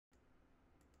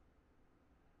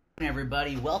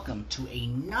Everybody, welcome to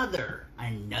another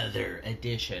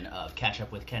edition of Catch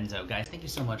Up with Kenzo. Guys, thank you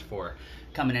so much for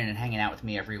coming in and hanging out with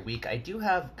me every week. I do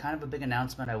have kind of a big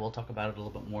announcement. I will talk about it a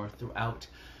little bit more throughout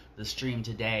the stream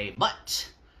today, but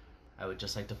I would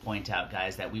just like to point out,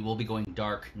 guys, that we will be going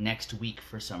dark next week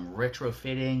for some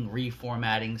retrofitting,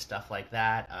 reformatting, stuff like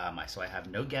that. So I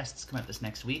have no guests come up this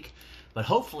next week, but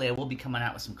hopefully I will be coming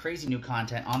out with some crazy new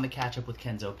content on the Catch Up with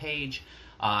Kenzo page,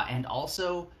 and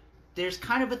also there's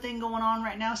kind of a thing going on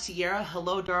right now. Sierra,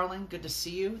 hello, darling. Good to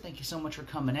see you. Thank you so much for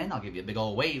coming in. I'll give you a big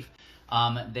old wave.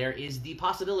 There is the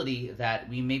possibility that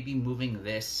we may be moving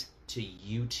this to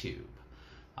YouTube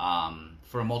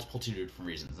for a multitude of different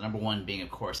reasons. Number one being,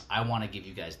 of course, I want to give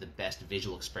you guys the best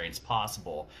visual experience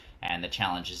possible, and the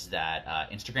challenge is that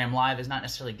Instagram Live is not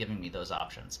necessarily giving me those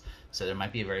options. So there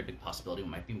might be a very big possibility we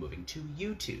might be moving to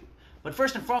YouTube. But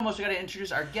first and foremost, we got to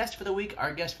introduce our guest for the week.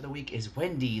 Our guest for the week is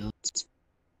Wendy.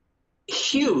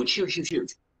 Huge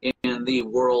in the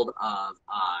world of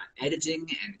editing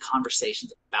and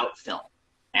conversations about film.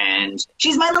 And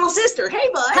she's my little sister. Hey,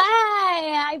 bud.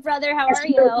 Hi, brother. How are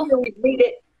you? We've made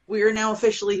it. We are now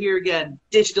officially here again.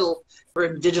 Digital. We're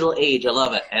in digital age. I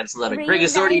love it. Absolutely. Greg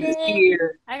is already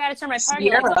here. I gotta turn my party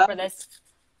lights on for this.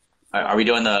 Are we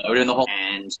doing the whole?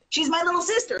 And she's my little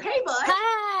sister. Hey, bud.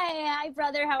 Hi,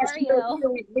 brother. How are you?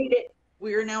 We've made it.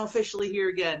 We are now officially here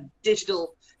again.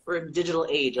 Digital. We're in digital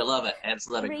age. I love it.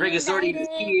 Absolutely. Greg is already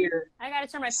here. I gotta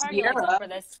turn my party lights on for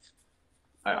this.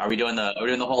 Are we doing the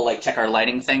whole like check our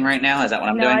lighting thing right now? Is that what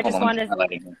I'm no,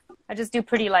 doing? I just do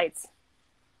pretty lights.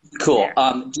 Cool.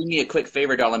 Do me a quick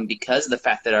favor, darling, because of the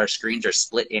fact that our screens are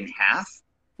split in half.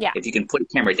 Yeah. If you can put the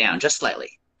camera down just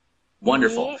slightly.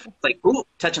 Wonderful. Yeah. Like, ooh,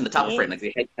 touching the top of the frame, like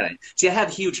the head kind of. See, I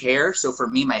have huge hair, so for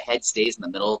me, my head stays in the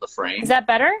middle of the frame. Is that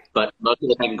better? But most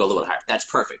people can go a little higher. That's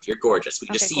perfect. You're gorgeous. We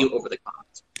can just see you over the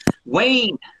comments.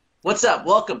 Wayne, what's up?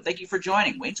 Welcome. Thank you for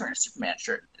joining. Wayne's wearing a Superman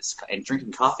shirt and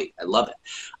drinking coffee. I love it.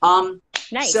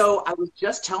 Nice. So I was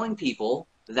just telling people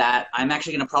that I'm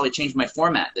actually going to probably change my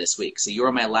format this week. So you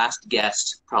are my last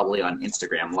guest probably on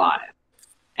Instagram Live.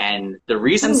 And the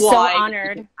reason why so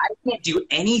honored. I can't do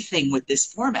anything with this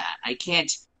format. I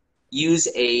can't use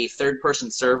a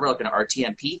third-person server like an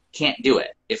RTMP. Can't do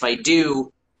it. If I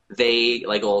do, they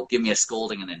will give me a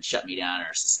scolding and then shut me down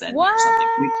or suspend me or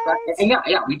something.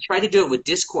 We tried to do it with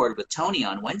Discord with Tony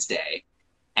on Wednesday,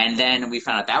 and then we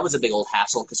found out that was a big old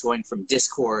hassle because going from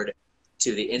Discord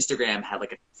to the Instagram had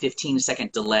like a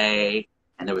 15-second delay,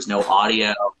 and there was no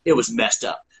audio. It was messed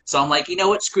up. So I'm like, you know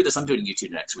what? Screw this. I'm doing YouTube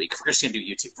next week. We're just going to do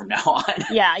YouTube from now on.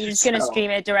 Yeah, you're just going to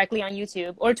stream it directly on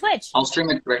YouTube or Twitch. I'll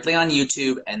stream it directly on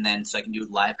YouTube, and then so I can do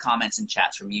live comments and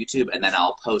chats from YouTube, and then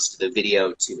I'll post the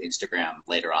video to Instagram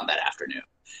later on that afternoan.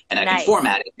 And I can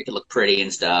format it, make it look pretty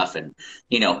and stuff, and,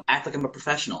 act like I'm a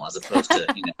professional as opposed to,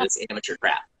 this amateur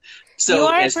crap. So you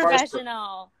are a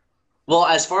professional. Well,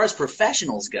 as far as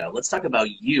professionals go, let's talk about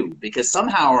you, because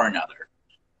somehow or another,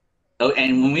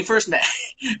 and when we first met,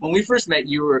 we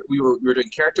were doing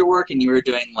character work and you were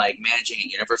doing like managing at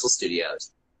Universal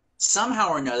Studios. Somehow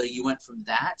or another, you went from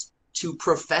that to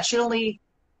professionally,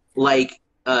 you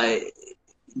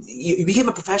became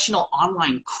a professional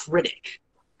online critic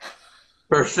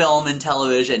for film and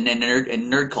television and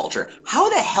nerd culture. How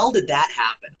the hell did that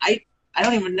happen? I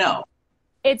don't even know.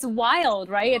 It's wild,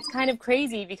 right? It's kind of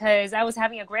crazy because I was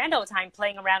having a grand old time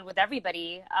playing around with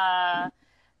everybody.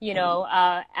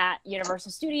 At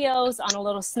Universal Studios on a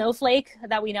little snowflake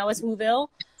that we know as Whoville.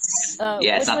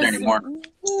 Yeah, it's not there anymore.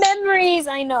 Memories,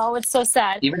 I know. It's so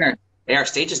sad. Even our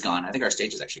stage is gone. I think our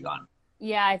stage is actually gone.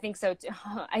 Yeah, I think so too.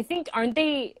 I think, aren't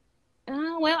they?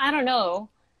 Well, I don't know.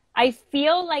 I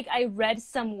feel like I read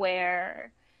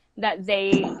somewhere that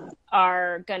they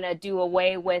are going to do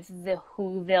away with the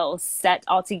Whoville set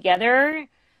altogether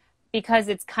because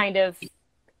it's kind of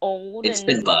old. It's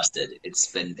been busted.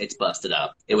 It's busted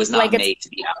up. It was not made to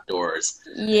be outdoors.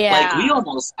 Yeah.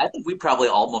 I think we probably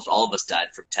almost all of us died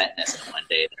from tetanus in one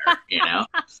day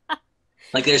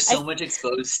there, there's so much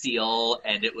exposed steel,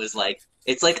 and it was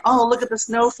it's like, oh, look at the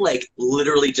snowflake.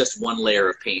 Literally just one layer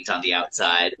of paint on the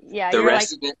outside. Yeah. The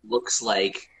rest of it looks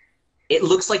like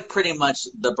pretty much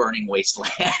the burning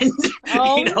wasteland.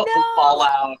 Oh,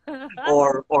 Fallout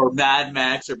or Mad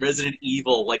Max or Resident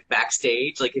Evil,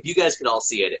 backstage. If you guys could all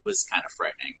see it, it was kind of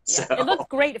frightening. Yeah, so. It looked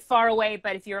great far away,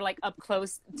 but if you're up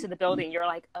close to the building, you're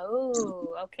like,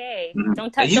 oh, okay.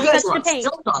 Don't touch the paint.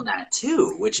 Still on that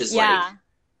too, which is that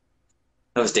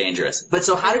was dangerous. But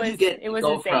so how did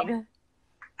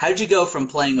you go from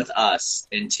playing with us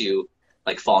into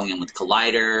falling in with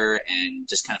Collider and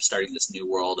just kind of starting this new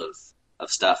world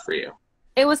of stuff for you?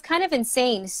 It was kind of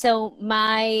insane. So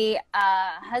my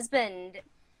husband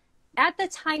at the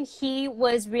time, he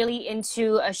was really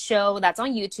into a show that's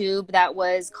on YouTube that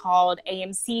was called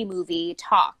AMC Movie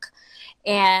Talk.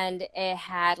 And it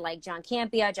had like John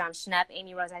Campea, John Schnepp,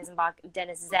 Amy Rose Eisenbach,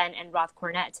 Dennis Zen, and Roth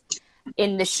Cornett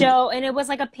in the show. And it was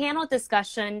like a panel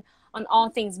discussion on all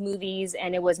things movies,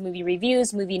 and it was movie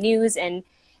reviews, movie news, and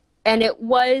it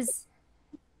was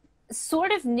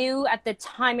sort of new at the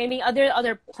time. I mean,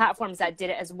 other platforms that did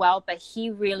it as well, but he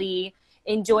really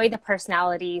enjoyed the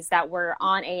personalities that were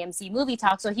on AMC Movie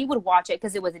Talk. So he would watch it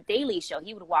because it was a daily show.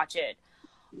 He would watch it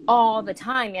all the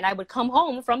time. And I would come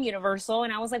home from Universal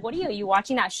and I was like, what are you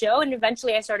watching that show? And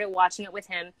eventually I started watching it with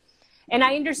him. And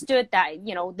I understood that,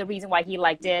 you know, the reason why he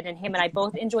liked it, and him and I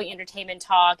both enjoy entertainment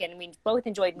talk, and we both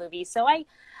enjoyed movies. So I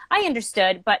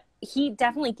understood, but he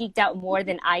definitely geeked out more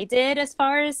than I did as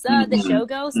far as the show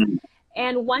goes.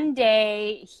 And one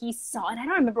day he saw, and I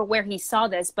don't remember where he saw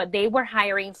this, but they were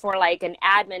hiring for like an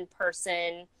admin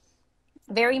person,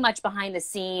 very much behind the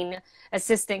scene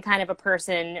assistant kind of a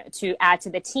person to add to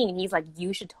the team. He's like,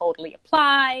 you should totally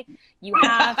apply. You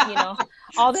have, you know,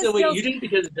 all this. So wait, skills. you did it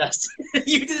because of Dustin?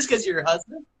 You did this because of your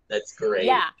husband? That's great.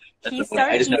 Yeah.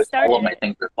 I just noticed all of my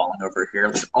things are falling over here.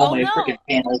 Like, all my freaking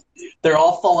panels, they're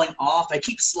all falling off. I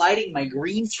keep sliding my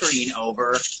green screen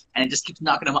over, and it just keeps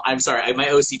knocking them. I'm sorry, my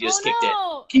OC just kicked it.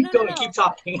 Keep going, keep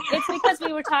talking. It's because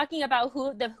we were talking about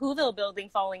the Whoville building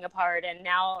falling apart, and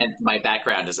now my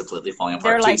background is completely falling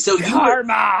apart. They're too. like, so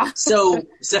karma. So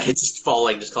it's just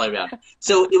falling down.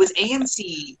 So it was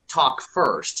AMC Talk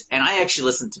first, and I actually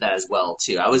listened to that as well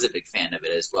too. I was a big fan of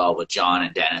it as well with John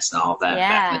and Dennis and all of that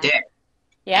back in the day.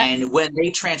 Yeah. And when they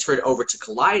transferred over to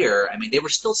Collider, I mean, they were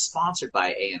still sponsored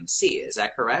by AMC. Is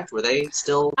that correct? Were they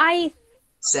still I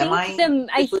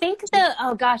think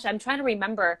oh gosh, I'm trying to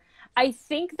remember. I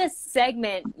think the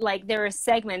segment, like there were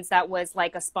segments that was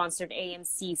like a sponsored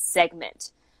AMC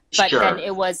segment, but then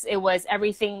it was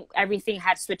everything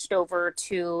had switched over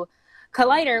to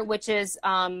Collider, which is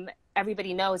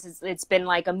everybody knows it's been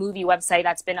like a movie website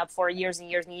that's been up for years and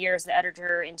years and years. The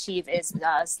editor-in-chief is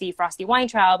Steve Frosty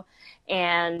Weintraub,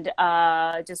 and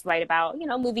just write about, you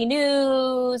know, movie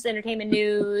news, entertainment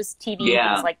news, TV,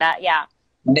 things like that. Yeah.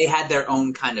 They had their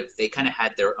own they kind of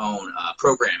had their own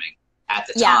programming at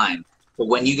the time. But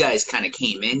when you guys kind of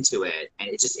came into it, and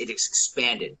it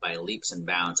expanded by leaps and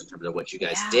bounds in terms of what you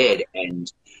guys did,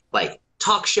 and like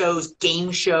talk shows,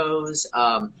 game shows,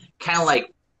 kind of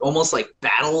like almost like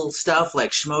battle stuff, like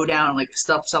Schmodown, like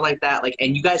stuff like that. Like,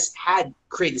 and you guys had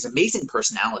created these amazing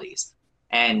personalities.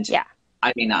 And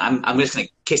I mean, I'm just gonna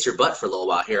kiss your butt for a little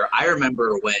while here. I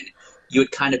remember when you had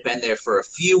kind of been there for a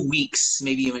few weeks,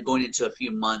 maybe even going into a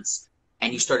few months,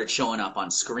 and you started showing up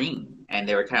on screen, and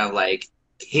they were kind of like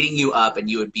hitting you up, and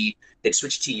they'd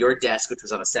switch to your desk, which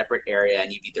was on a separate area,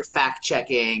 and you'd either fact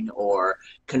checking or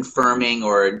confirming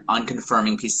or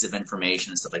unconfirming pieces of information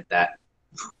and stuff like that.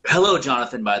 Hello,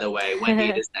 Jonathan, by the way. Wendy,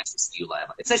 it is nice to see you live.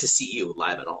 It's nice to see you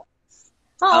live at all.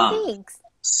 Oh, thanks.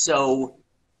 So,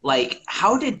 like,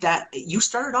 how did that... You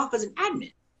started off as an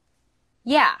admin.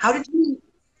 Yeah. How did you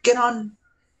get on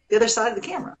the other side of the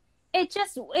camera?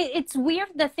 It's weird,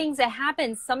 the things that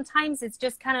happen. Sometimes it's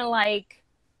just kind of like,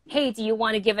 hey, do you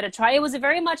want to give it a try? It was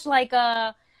very much like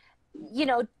a, you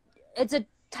know, it's a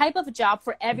type of job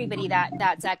for everybody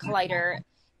that's at Collider.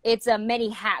 It's a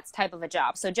many hats type of a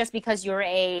job. So just because you're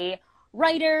a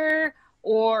writer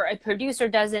or a producer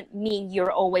doesn't mean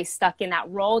you're always stuck in that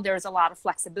role. There's a lot of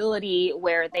flexibility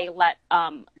where they let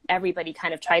everybody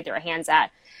kind of try their hands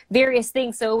at various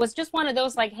things. So it was just one of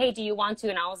those like, hey, do you want to?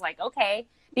 And I was like, okay,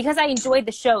 because I enjoyed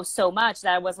the show so much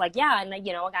that I was like, yeah. And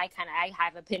you know, I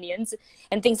have opinions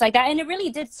and things like that. And it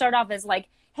really did start off as like,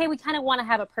 hey, we kind of want to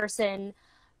have a person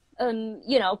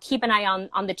you know, keep an eye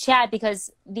on the chat,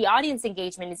 because the audience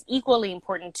engagement is equally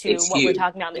important to what we're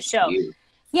talking about on the show.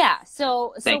 Yeah.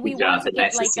 So we want to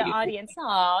get like the audience.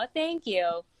 Oh, thank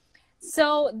you.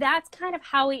 So that's kind of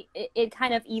how it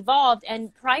kind of evolved.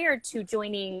 And prior to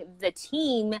joining the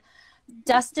team,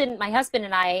 Dustin, my husband,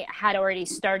 and I had already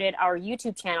started our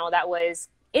YouTube channel that was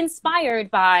inspired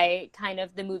by kind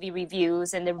of the movie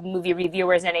reviews and the movie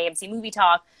reviewers and AMC Movie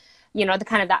Talk. You know, the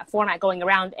kind of that format going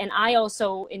around. And I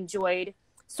also enjoyed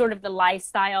sort of the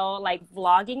lifestyle, like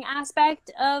vlogging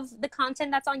aspect of the content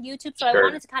that's on YouTube. So I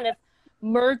wanted to kind of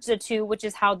merge the two, which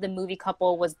is how the Movie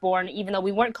Couple was born. Even though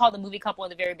we weren't called the Movie Couple in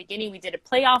the very beginning, we did a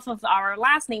play off of our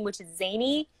last name, which is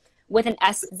Zany, with an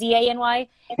S-Z-A-N-Y.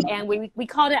 And we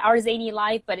called it Our Zany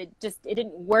Life, but it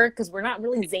didn't work because we're not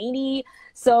really zany.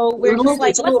 So we're just like,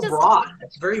 it's a little broad.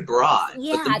 It's very broad.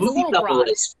 Yeah, but the Movie Couple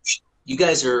is, you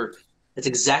guys are... That's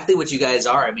exactly what you guys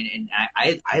are. I mean, and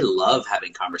I love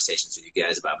having conversations with you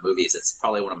guys about movies. It's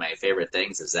probably one of my favorite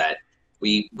things is that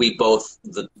we both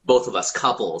both of us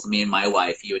couples, me and my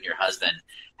wife, you and your husband,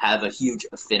 have a huge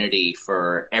affinity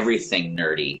for everything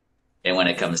nerdy. And when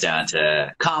it comes down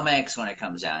to comics, when it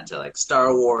comes down to like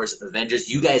Star Wars, Avengers,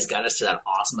 you guys got us to that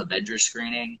awesome Avengers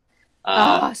screening.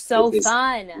 So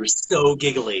fun. We were so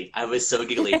giggly. I was so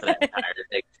giggly for that entire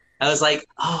thing. I was like,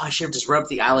 oh, I should have just rubbed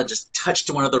the island, just touched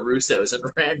one of the Russos and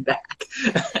ran back.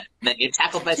 And then get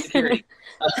tackled by security.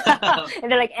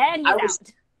 And they're like, and he's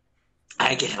out.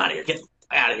 I get him out of here. Get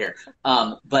out of here.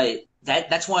 But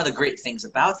that's one of the great things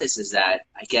about this is that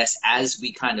I guess as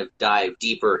we kind of dive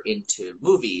deeper into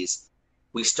movies,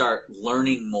 we start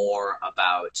learning more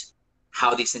about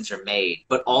how these things are made,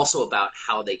 but also about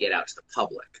how they get out to the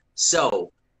public.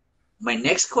 So my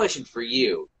next question for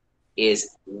you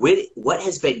is, what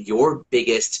has been your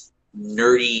biggest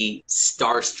nerdy,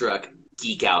 starstruck,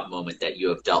 geek out moment that you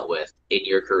have dealt with in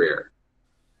your career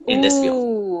in this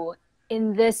field?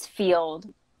 In this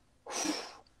field.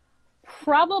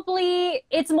 Probably,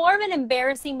 it's more of an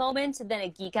embarrassing moment than a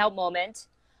geek out moment.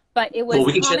 But it was. Well,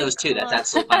 we can share those too. That's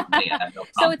absolutely fine with me. I have no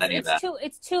problem with any of that.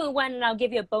 It's two in one, and I'll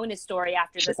give you a bonus story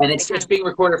after this. And it's being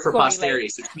recorded for posterity,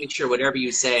 so just make sure whatever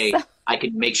you say, I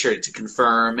can make sure to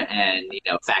confirm and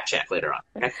fact check later on.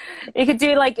 Okay. You could do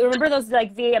remember those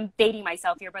I'm dating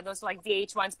myself here, but those like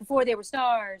VH1s before they were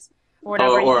stars. Or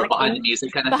whatever. Or behind the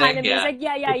music kind of behind thing. Behind the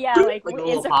music, yeah. Like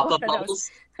little pop-up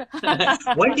bubbles.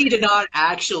 Wendy did not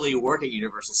actually work at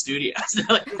Universal Studios.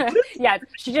 Yeah,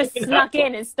 she just snuck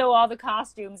in and stole all the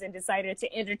costumes and decided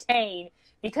to entertain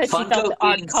because she felt the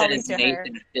art calling to her.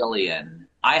 Nathan Fillion.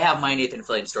 I have my Nathan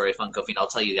Fillion story, Funko Fiend. I'll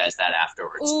tell you guys that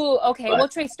afterwards. Ooh, okay. We'll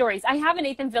trade stories. I have a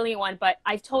Nathan Fillion one, but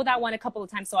I've told that one a couple of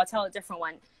times, so I'll tell a different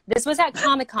one. This was at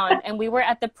Comic-Con, and we were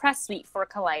at the press suite for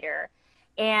Collider.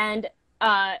 And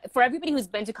for everybody who's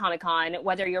been to Comic-Con,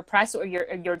 whether you're press or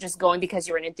you're just going because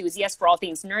you're an enthusiast for all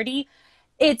things nerdy,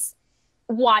 it's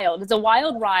wild. It's a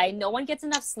wild ride. No one gets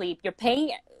enough sleep. You're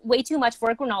paying way too much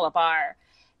for a granola bar.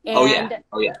 And,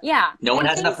 yeah. No one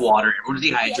has enough water. Everyone's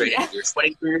dehydrated. Yeah. You're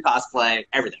sweating through your cosplay.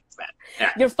 Everything's bad.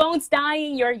 Yeah. Your phone's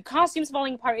dying. Your costume's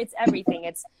falling apart. It's everything.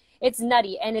 It's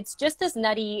nutty. And it's just as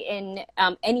nutty in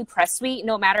any press suite,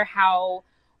 no matter how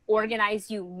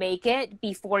organized you make it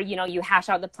before you hash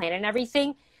out the plan and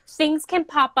everything. Things can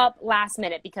pop up last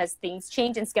minute because things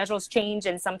change and schedules change,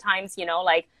 and sometimes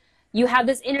you have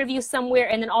this interview somewhere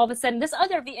and then all of a sudden this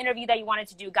other interview that you wanted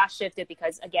to do got shifted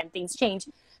because again things change.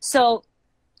 So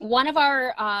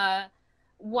I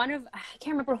can't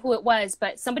remember who it was,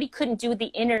 but somebody couldn't do the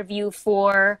interview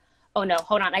for, oh no,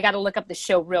 hold on, I got to look up the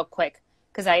show real quick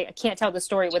because I can't tell the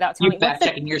story without telling you. You're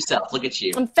fact-checking yourself. Look at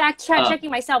you. I'm fact-checking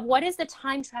myself. What is the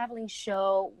time-traveling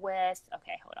show with...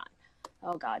 Okay, hold on.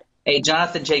 Oh, God. Hey,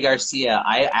 Jonathan J. Garcia,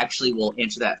 I actually will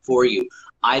answer that for you.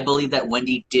 I believe that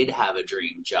Wendy did have a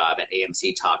dream job at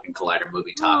AMC Talk and Collider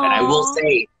Movie Talk.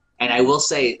 Aww. And I will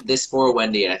say this for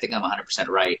Wendy, and I think I'm 100%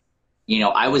 right.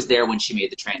 I was there when she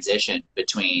made the transition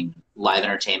between live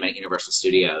entertainment, Universal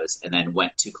Studios, and then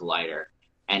went to Collider.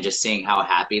 And just seeing how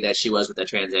happy that she was with the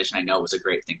transition, I know it was a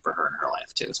great thing for her in her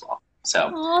life too, as well.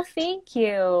 So. Oh, thank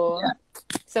you. Yeah.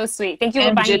 So sweet. Thank you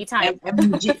for buying me time.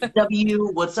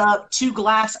 MGW, what's up? Two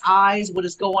Glass Eyes, what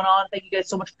is going on? Thank you guys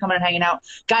so much for coming and hanging out,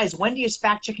 guys. Wendy is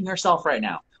fact checking herself right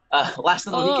now. Last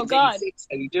of the week is 86.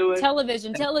 How you doing?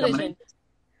 Television.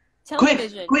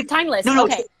 Quick. Timeless. No,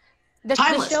 okay. The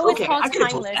show is called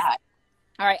Timeless.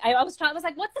 All right. I was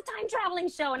like, what's the time traveling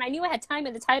show? And I knew I had time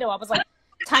in the title. I was like,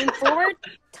 time forward,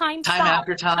 time stop,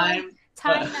 after time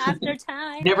after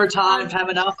time. Never time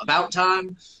enough, about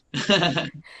time.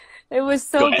 It was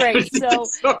so great. So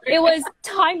it was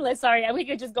timeless. Sorry, we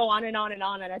could just go on and on and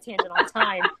on a tangent on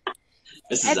time.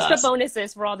 Extra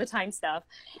bonuses for all the time stuff.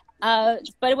 But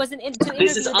it was an interview.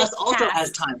 This is us also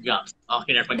has time jumps. Oh,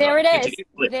 there it is.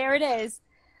 There it is.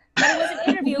 But it was an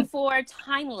interview for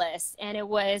Timeless, and it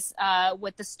was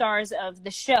with the stars of the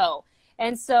show.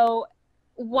 And so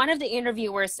one of the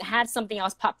interviewers had something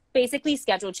else pop, basically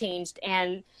schedule changed,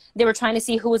 and they were trying to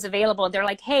see who was available. They're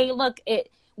like, hey, look,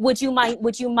 would you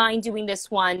mind doing this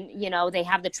one? They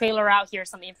have the trailer out here,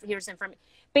 here's information.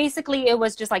 Basically, it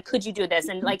was just like, could you do this?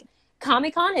 And like,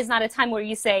 Comic-Con is not a time where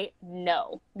you say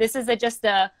no. This is just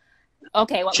a,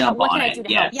 okay, what can I do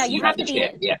to help? Yeah, you have to be,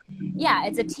 yeah,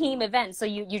 it's a team event. So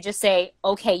you just say,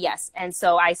 okay, yes. And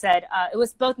so I said, it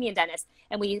was both me and Dennis.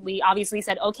 And we obviously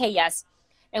said, okay, yes.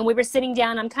 And we were sitting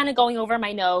down, I'm kind of going over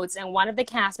my notes. And one of the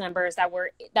cast members that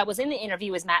was in the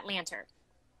interview was Matt Lanter,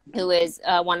 who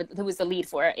was the lead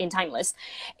in Timeless.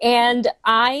 And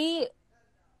I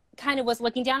kind of was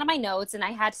looking down at my notes, and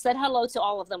I had said hello to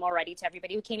all of them already, to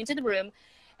everybody who came into the room.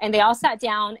 And they all sat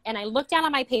down, and I looked down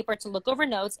on my paper to look over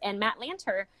notes, and Matt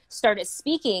Lanter started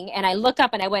speaking, and I look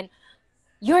up and I went,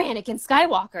 "You're Anakin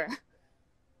Skywalker."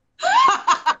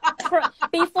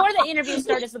 Before the interview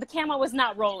started, so the camera was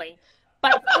not rolling.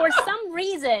 But for some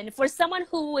reason, for someone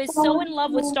who is so in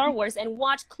love with Star Wars and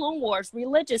watched Clone Wars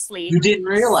religiously, you didn't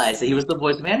realize that he was the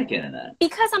voice of Anakin in that.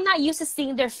 Because I'm not used to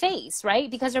seeing their face, right?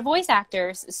 Because they're voice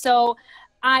actors. So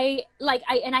I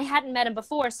hadn't met him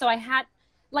before, so I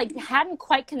hadn't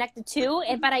quite connected to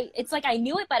it, but it's like I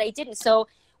knew it, but I didn't. So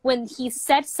when he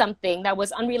said something that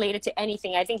was unrelated to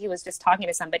anything, I think he was just talking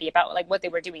to somebody about like what they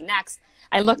were doing next.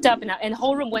 I looked up and the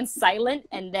whole room went silent,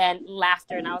 and then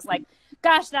laughter. And I was like,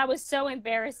 gosh, that was so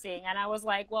embarrassing. And I was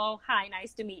like, well, hi,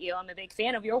 nice to meet you. I'm a big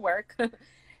fan of your work, as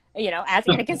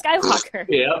Anakin Skywalker.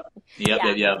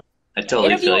 Yep. I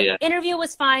totally feel you. Interview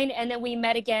was fine. And then we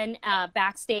met again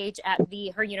backstage at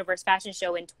the Her Universe Fashion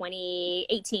Show in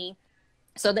 2018.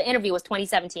 So the interview was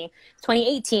 2017.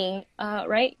 2018,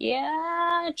 right?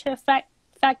 Yeah,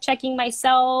 fact checking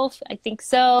myself. I think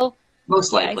so.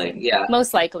 Most likely, yeah.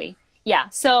 Most likely, yeah.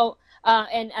 So,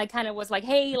 and I kind of was like,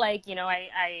 hey,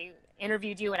 I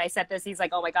interviewed you and I said this. He's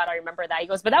like, oh my God, I remember that. He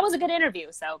goes, but that was a good interview.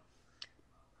 So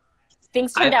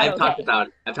things turned out okay.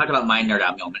 I've talked about my nerd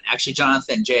out moment. Actually,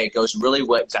 Jonathan J, it goes really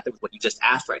exactly with what you just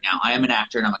asked right now. I am an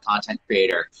actor and I'm a content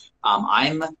creator.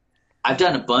 I've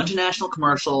done a bunch of national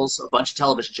commercials, a bunch of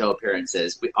television show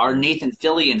appearances. Our Nathan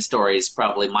Fillion stories,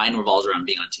 probably mine revolves around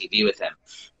being on TV with him.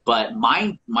 But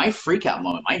my freak out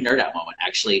moment, my nerd out moment,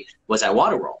 actually was at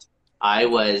Waterworld. I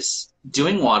was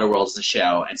doing Waterworld as a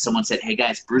show, and someone said, "Hey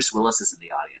guys, Bruce Willis is in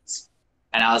the audience,"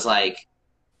 and I was like,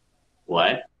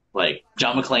 "What? Like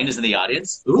John McClane is in the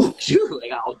audience?" Ooh, shoot! I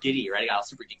got all giddy, right? I got all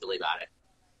super giggly about it.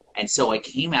 And so I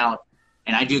came out.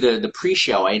 And I do the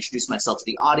pre-show. I introduce myself to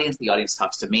the audience. The audience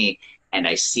talks to me, and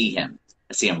I see him.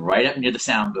 I see him right up near the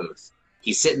sound booth.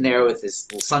 He's sitting there with his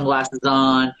little sunglasses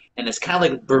on and this kind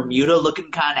of like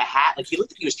Bermuda-looking kind of hat. Like he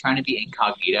looked like he was trying to be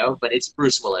incognito, but it's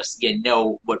Bruce Willis. You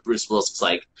know what Bruce Willis is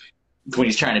like when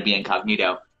he's trying to be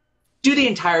incognito. Do the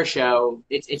entire show.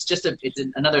 It's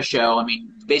another show. I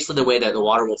mean, basically the way that the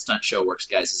Waterworld stunt show works,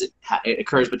 guys, is it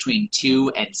occurs between 2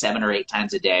 and 7 or 8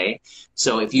 times a day.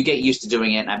 So if you get used to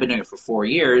doing it, and I've been doing it for 4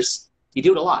 years, you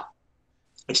do it a lot.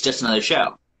 It's just another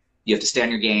show. You have to stay on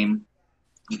your game.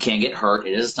 You can't get hurt.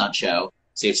 It is a stunt show,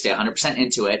 so you have to stay 100%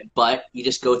 into it. But you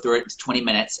just go through it. It's 20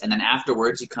 minutes, and then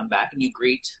afterwards you come back and you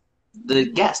greet the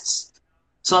guests.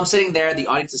 So I'm sitting there. The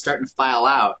audience is starting to file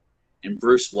out, and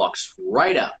Bruce walks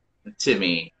right up to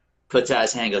me, puts out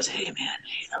his hand, and goes, "Hey man,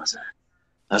 that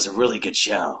was a really good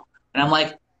show." And I'm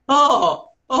like,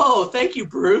 oh, thank you,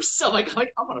 Bruce. I'm like, I'm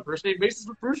on a first name basis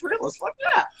with Bruce Willis. Fuck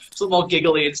yeah. So I'm all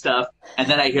giggly and stuff. And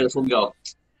then I hear this woman go,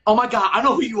 "Oh my God, I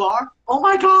know who you are. Oh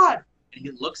my God." And he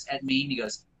looks at me and he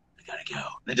goes, "I gotta go."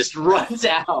 And then just runs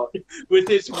out with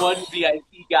this one VIP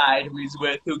guy who he's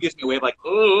with, who gives me a wave like,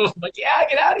 "Oh," I'm like, "Yeah,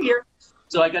 get out of here."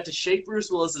 So I got to shake Bruce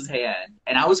Willis's hand,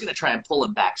 and I was going to try and pull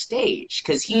him backstage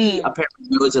because he apparently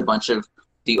knows a bunch of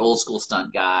the old school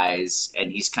stunt guys,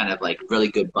 and he's kind of like really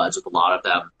good buds with a lot of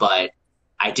them. But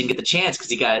I didn't get the chance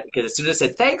because as soon as I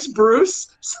said, "Thanks, Bruce,"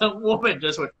 some woman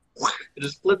just went,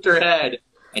 just flipped her head,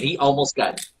 and he almost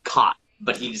got caught,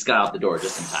 but he just got out the door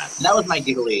just in time. And that was my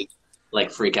giggly,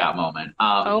 like, freak out moment.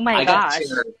 Oh my gosh! I got to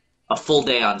share a full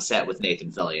day on set with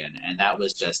Nathan Fillion, and that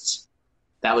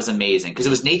was amazing because it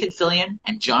was Nathan Fillion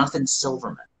and Jonathan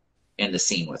Silverman in the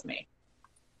scene with me.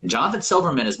 And Jonathan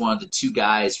Silverman is one of the 2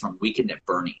 guys from Weekend at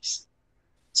Bernie's.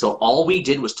 So all we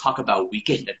did was talk about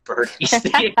Weekend at Bernie's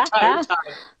the entire time.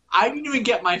 I didn't even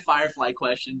get my Firefly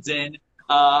questions in.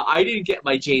 I didn't get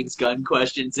my James Gunn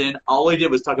questions in. All I did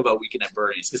was talk about Weekend at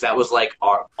Bernie's because that was like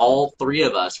all 3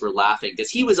 of us were laughing because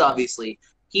he was obviously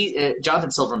Jonathan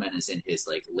Silverman is in his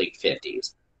like late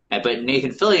 50s, but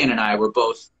Nathan Fillion and I were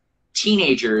both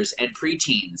teenagers and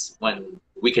preteens when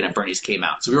Weekend at Bernie's came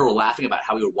out. So we were laughing about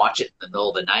how we would watch it in the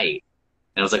middle of the night.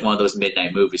 And it was like one of those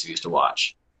midnight movies we used to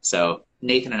watch. So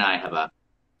Nathan and I have a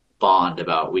bond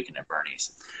about Weekend at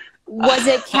Bernie's. Was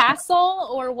it Castle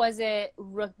or was it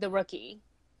The Rookie?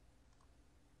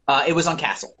 It was on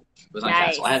Castle. It was on Nice.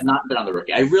 Castle. I have not been on The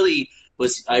Rookie. I really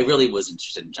was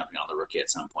interested in jumping on The Rookie at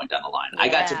some point down the line.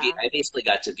 Yeah. I basically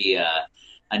got to be a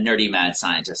nerdy mad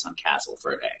scientist on Castle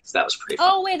for a day. So that was pretty fun.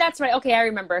 Oh wait, that's right. Okay, I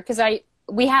remember because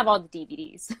we have all the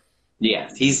DVDs. Yeah,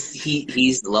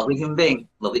 he's a lovely human being.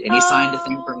 Lovely, and he signed a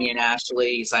thing for me and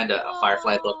Ashley. He signed a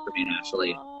Firefly book for me and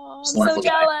Ashley. I'm so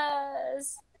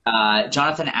jealous.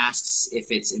 Jonathan asks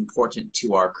if it's important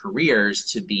to our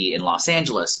careers to be in Los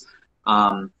Angeles.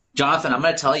 Jonathan, I'm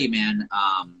going to tell you, man,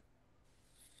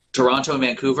 Toronto and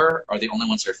Vancouver are the only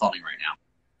ones that are filming right now.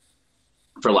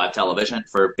 for live television,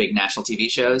 for big national TV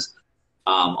shows.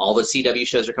 All the CW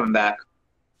shows are coming back.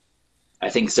 I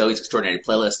think Zoe's Extraordinary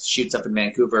Playlist shoots up in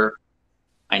Vancouver.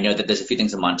 I know that there's a few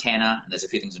things in Montana, and there's a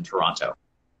few things in Toronto.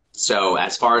 So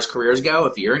as far as careers go,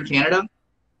 if you're in Canada,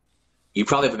 you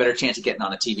probably have a better chance of getting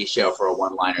on a TV show for a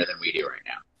one-liner than we do right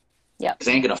now. Yeah. Because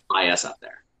they ain't going to fly us up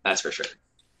there. That's for sure.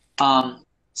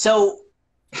 So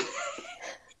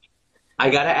I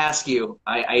got to ask you,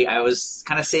 I was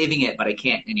kind of saving it, but I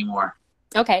can't anymore.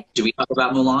 Okay. Do we talk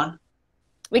about Mulan?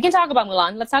 We can talk about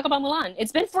Mulan. Let's talk about Mulan.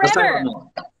 It's been forever.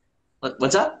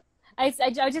 What's up? I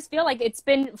just feel like it's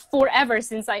been forever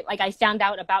since I found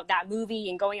out about that movie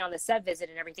and going on the set visit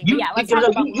and everything. But yeah, let's talk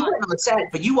about Mulan. You went on the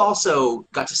set, but you also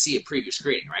got to see a preview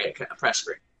screening, right? A press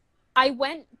screening.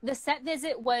 The set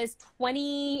visit was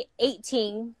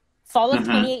 2018, fall of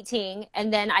 2018,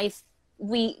 and then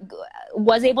we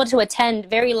was able to attend,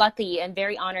 very lucky and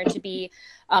very honored to be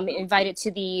invited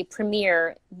to the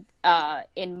premiere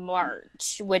in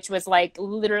March, which was like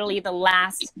literally the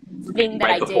last thing that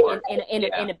I did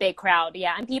in a big crowd.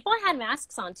 Yeah, and people had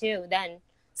masks on too then.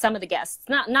 Some of the guests,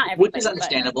 not everybody. Which is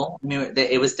understandable. But... I mean,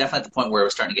 it was definitely at the point where it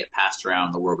was starting to get passed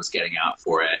around. The word was getting out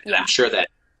for it. And I'm sure that,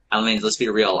 I mean, let's be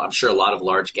real, I'm sure a lot of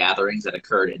large gatherings that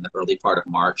occurred in the early part of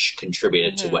March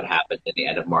contributed to what happened at the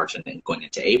end of March and then going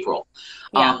into April.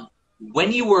 Yeah.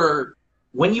 When you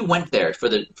went there for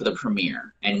the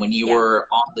premiere and when you were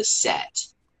on the set,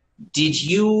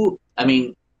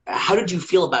 how did you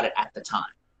feel about it at the time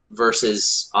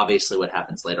versus obviously what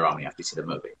happens later on when you have to see the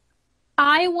movie?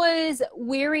 I was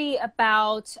weary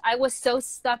about, I was so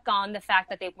stuck on the fact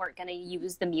that they weren't going to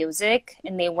use the music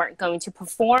and they weren't going to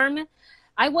perform.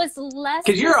 I was less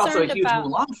because you're also a huge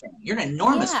Mulan fan. You're an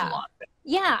enormous Mulan fan.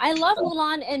 Yeah, I love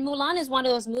Mulan, and Mulan is one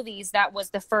of those movies that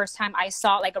was the first time I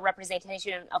saw like a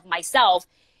representation of myself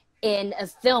in a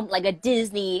film, like a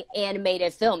Disney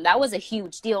animated film. That was a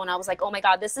huge deal, and I was like, oh my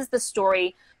God, this is the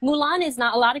story. Mulan is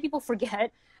not, a lot of people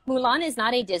forget, Mulan is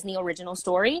not a Disney original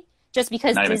story. Just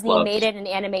because Disney made it in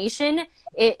animation,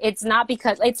 it's not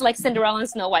because, it's like Cinderella and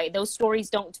Snow White. Those stories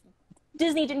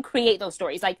Disney didn't create those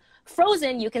stories. Like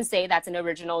Frozen, you can say that's an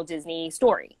original Disney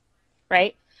story,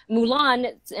 right?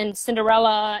 Mulan and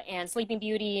Cinderella and Sleeping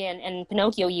Beauty and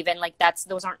Pinocchio even, like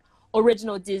those aren't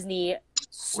original Disney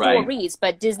stories. Right.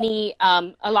 But Disney,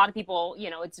 a lot of people,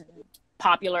 it's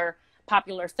popular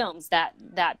films that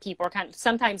people are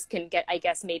sometimes can get, I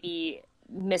guess, maybe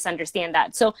misunderstand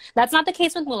that. So that's not the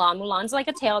case with Mulan. Mulan's like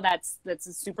a tale that's a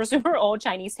super, super old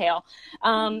Chinese tale.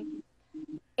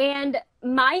 And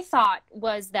my thought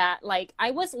was that, like,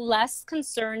 I was less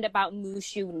concerned about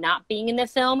Mushu not being in the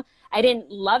film. I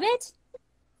didn't love it,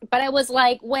 but I was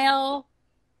like, well,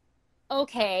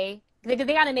 okay, they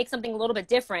got to make something a little bit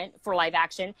different for live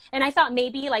action. And I thought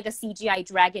maybe like a CGI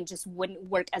dragon just wouldn't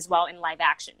work as well in live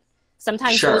action.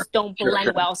 Sometimes those don't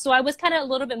blend well. So I was kind of a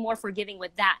little bit more forgiving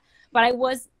with that. But I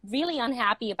was really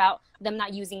unhappy about them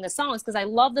not using the songs because I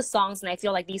love the songs, and I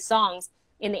feel like these songs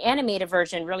in the animated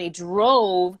version really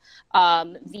drove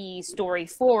the story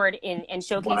forward and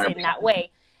showcased it in that way.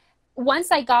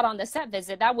 Once I got on the set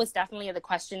visit, that was definitely the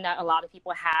question that a lot of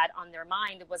people had on their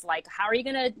mind. It was like, how are you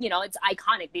going to, it's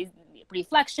iconic. The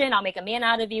reflection, I'll make a man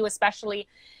out of you, especially,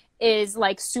 is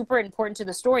like super important to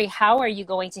the story. How are you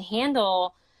going to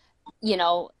handle,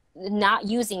 not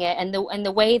using it? And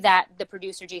the way that the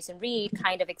producer Jason Reed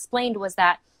kind of explained was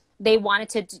that they wanted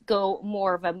to go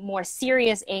more of a more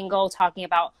serious angle, talking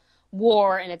about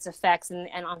war and its effects and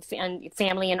on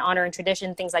family and honor and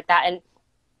tradition, things like that. And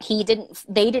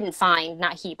they didn't find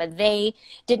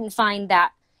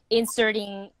that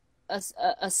inserting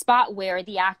a spot where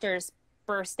the actors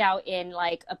burst out in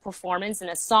like a performance and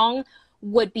a song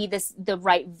would be the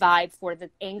right vibe for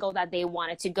the angle that they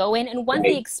wanted to go in. And once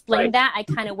they explained that, I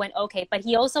kind of went, okay. But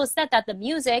he also said that the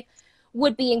music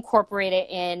would be incorporated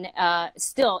in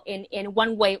still in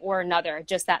one way or another,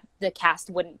 just that the cast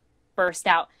wouldn't burst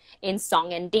out in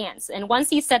song and dance. And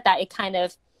once he said that,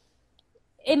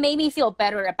 it made me feel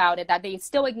better about it, that they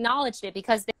still acknowledged it,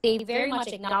 because they very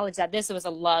much acknowledged that this was a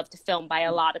loved film by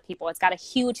a lot of people. It's got a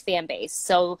huge fan base.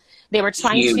 So they were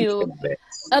trying to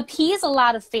appease a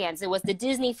lot of fans. It was the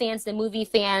Disney fans, the movie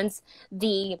fans,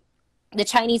 the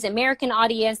Chinese American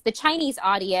audience, the Chinese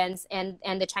audience, and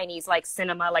the Chinese like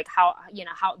cinema, like how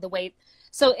the way.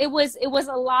 So it was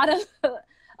a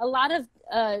lot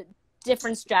of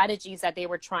different strategies that they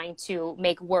were trying to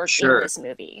make work in this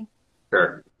movie.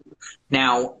 Sure.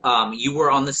 Now, you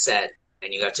were on the set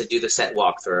and you got to do the set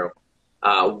walkthrough.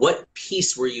 What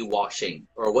piece were you watching,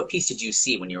 or what piece did you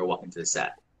see when you were walking to the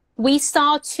set? We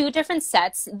saw two different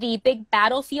sets. The big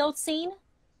battlefield scene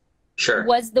Sure.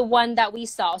 was the one that we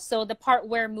saw. So the part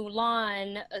where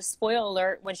Mulan, spoiler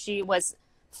alert, when she was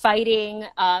fighting,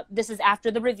 this is after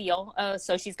the reveal.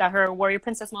 So she's got her warrior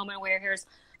princess moment where her hair's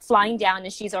flying down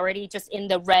and she's already just in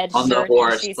the red on shirt. The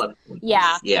horse.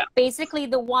 Yeah. Yeah. Basically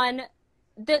the one,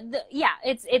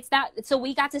 it's that. So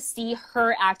we got to see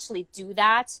her actually do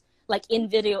that, like in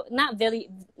video, not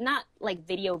like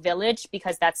Video Village,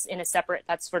 because that's in a separate,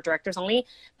 that's for directors only.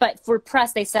 But for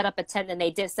press, they set up a tent and they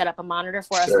did set up a monitor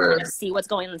for us to kind of see what's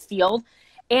going on in the field.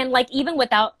 And like, even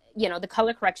without, the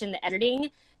color correction, the editing,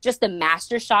 just the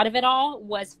master shot of it all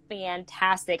was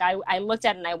fantastic. I looked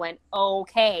at it and I went,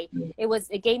 okay.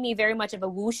 It gave me very much of a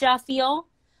wuxia feel,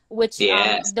 which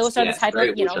those are the type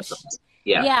of,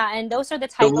 and those are the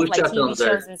type of like TV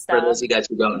shows and stuff. For those of you guys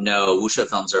who don't know, wuxia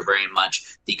films are very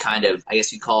much the kind of, I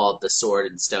guess you'd call it the sword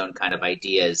and stone kind of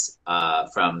ideas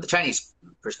from the Chinese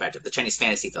perspective, the Chinese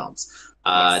fantasy films.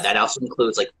 That also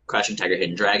includes like Crouching Tiger,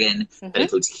 Hidden Dragon. That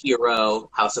includes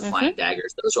Hero, House of Flying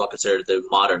Daggers. Those are all considered the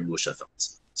modern wuxia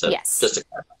films. So just to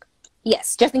clarify.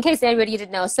 Yes, just in case anybody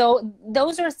didn't know. So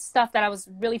those are stuff that I was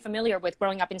really familiar with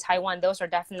growing up in Taiwan. Those are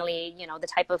definitely, the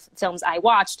type of films I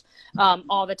watched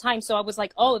all the time. So I was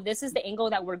like, oh, this is the angle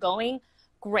that we're going.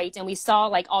 Great. And we saw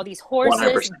like all these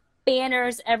horses, 100%.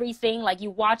 Banners, everything. Like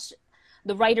you watch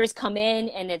the writers come in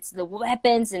and it's the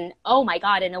weapons and oh my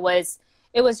God. And it was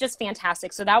just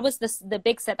fantastic. So that was the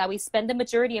big set that we spent the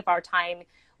majority of our time.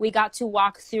 We got to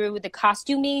walk through the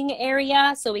costuming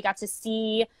area. So we got to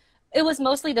see, it was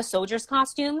mostly the soldier's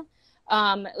costume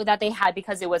that they had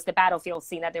because it was the battlefield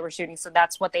scene that they were shooting. So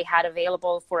that's what they had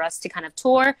available for us to kind of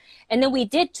tour. And then we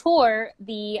did tour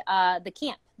the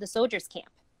camp, the soldiers' camp.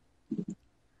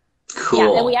 Cool.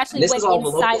 Yeah, and we actually went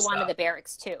inside one of the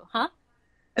barracks too, huh?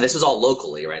 And this was all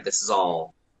locally, right? This was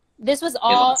all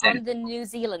on the New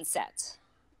Zealand set.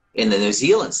 In the New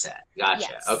Zealand set. Gotcha.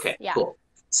 Yes. Okay, cool.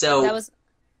 So that was...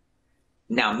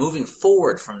 Now, moving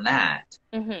forward from that,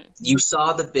 you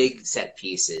saw the big set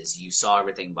pieces. You saw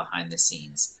everything behind the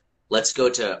scenes. Let's go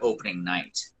to opening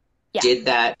night. Yeah. Did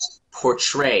that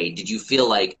portray, did you feel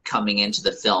like coming into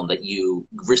the film that you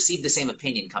received the same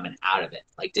opinion coming out of it?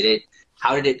 Like,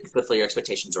 how did it fulfill your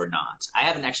expectations or not? I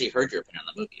haven't actually heard your opinion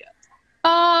on the movie yet.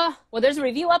 Well, there's a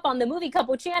review up on the Movie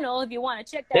Couple channel if you want to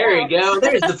check that out. There you go.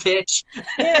 There's the pitch.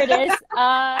 There it is.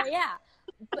 Yeah.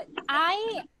 But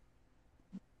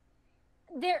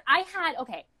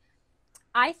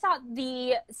I thought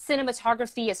the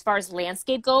cinematography as far as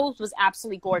landscape goes was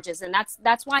absolutely gorgeous. And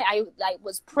that's why I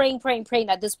was praying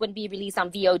that this wouldn't be released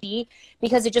on VOD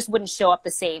because it just wouldn't show up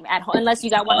the same at home unless you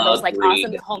got one of those like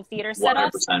awesome home theater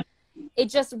setups. 100%. It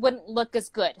just wouldn't look as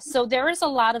good. So there is a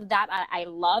lot of that I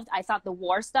loved. I thought the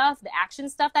war stuff, the action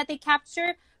stuff that they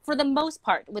captured, for the most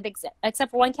part,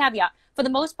 except for one caveat, for the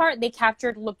most part, they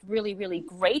captured looked really, really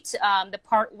great. The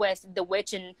part with the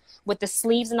witch and with the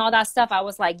sleeves and all that stuff, I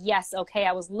was like, yes, okay,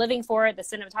 I was living for it. The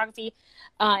cinematography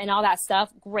and all that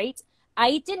stuff, great.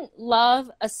 I didn't love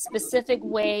a specific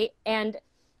way, and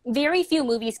very few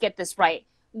movies get this right,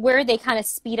 where they kind of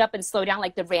speed up and slow down,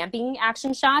 like the ramping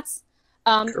action shots.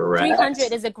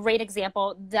 300 is a great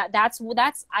example. That's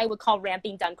I would call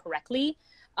ramping done correctly.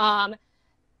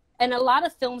 And a lot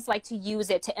of films like to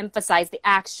use it to emphasize the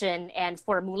action. And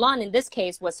for Mulan, in this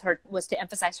case, was to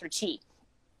emphasize her chi.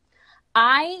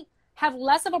 I have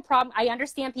less of a problem. I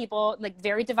understand people like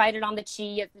very divided on the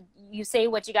chi. You say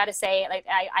what you got to say. Like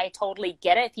I totally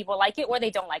get it. People like it or they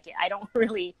don't like it. I don't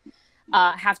really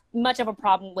have much of a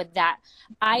problem with that.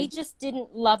 I just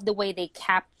didn't love the way they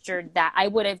captured that. I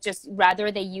would have just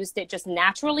rather they used it just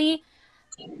naturally,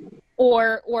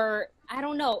 or I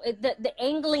don't know, the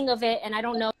angling of it, and I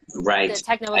don't know the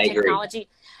technology.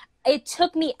 It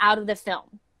took me out of the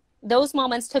film. Those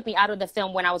moments took me out of the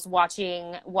film when I was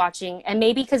watching, and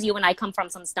maybe because you and I come from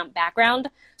some stunt background,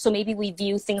 so maybe we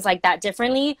view things like that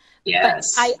differently.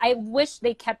 Yes. But I wish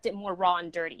they kept it more raw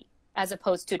and dirty as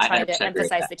opposed to trying to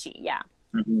emphasize the chi. Yeah.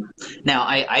 Mm-hmm. Now,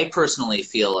 I personally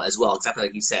feel as well, exactly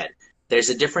like you said, there's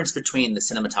a difference between the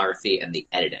cinematography and the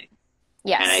editing.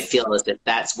 Yes. And I feel as if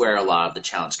that's where a lot of the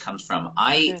challenge comes from.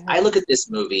 I look at this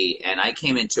movie and I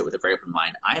came into it with a very open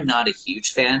mind. I'm not a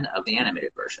huge fan of the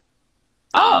animated version.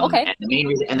 Okay. And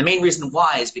the main reason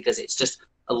why is because it's just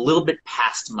a little bit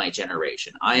past my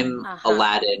generation. I'm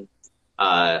Aladdin.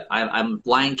 I'm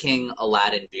Lion King,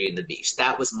 Aladdin, Beauty and the Beast.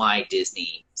 That was my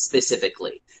Disney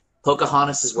specifically.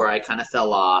 Pocahontas is where I kind of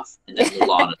fell off, and then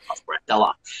Mulan is where I fell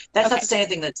off. That's not to say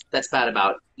anything that's bad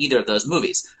about either of those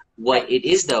movies. What it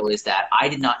is, though, is that I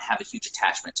did not have a huge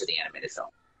attachment to the animated film.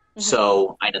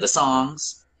 So I know the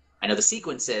songs, I know the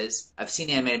sequences. I've seen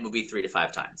the animated movie 3 to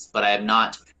 5 times, but I am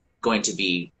not going to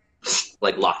be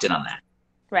like locked in on that.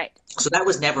 Right. So that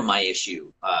was never my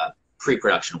issue,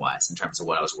 pre-production wise, in terms of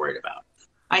what I was worried about.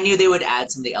 I knew they would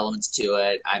add some of the elements to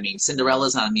it. I mean,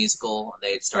 Cinderella's not a musical.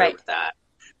 They had started with that.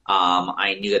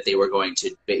 I knew that they were going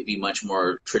to be much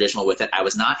more traditional with it. I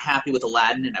was not happy with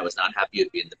Aladdin, and I was not happy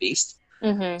with Beauty and the Beast.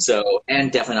 So,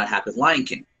 and definitely not happy with Lion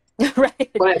King. Right.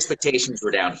 My expectations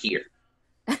were down here.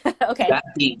 Okay. That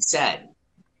being said,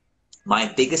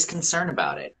 my biggest concern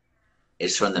about it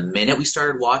is from the minute we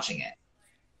started watching it,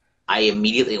 I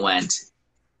immediately went,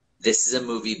 this is a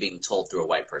movie being told through a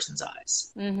white person's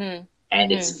eyes. And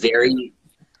it's very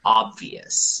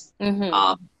obvious.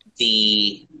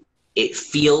 It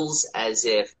feels as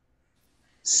if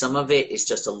some of it is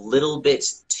just a little bit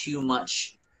too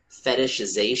much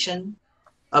fetishization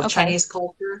of Chinese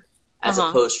culture as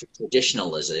opposed to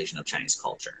traditionalization of Chinese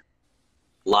culture.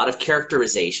 A lot of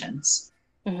characterizations.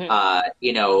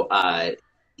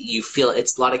 You feel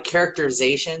it's a lot of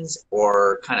characterizations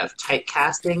or kind of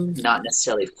typecasting, not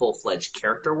necessarily full-fledged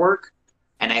character work.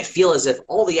 And I feel as if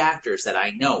all the actors that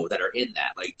I know that are in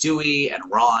that, like Dewey and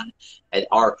Ron,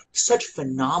 are such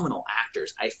phenomenal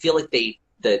actors. I feel like the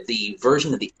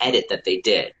version of the edit that they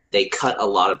did, they cut a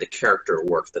lot of the character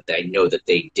work that I know that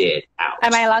they did out.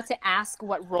 Am I allowed to ask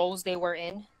what roles they were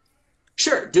in?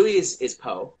 Sure. Dewey is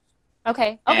Poe.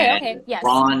 Okay. Yes.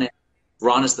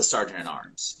 Ron is the Sergeant at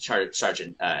Arms.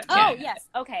 Sergeant Ken. Oh, yes.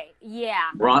 Okay. Yeah.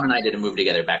 Ron and I did a movie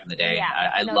together back in the day.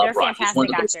 Yeah. I love Ron. He's one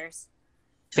of the actors.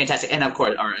 Fantastic. And of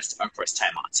course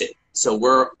Taimon too. So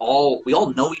we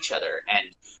all know each other, and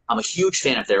I'm a huge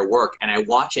fan of their work, and I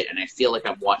watch it and I feel like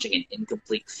I'm watching an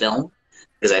incomplete film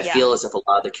because I feel as if a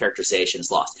lot of the characterization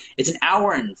is lost. It's an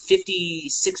hour and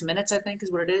 56 minutes, I think,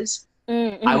 is what it is.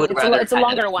 I would it's a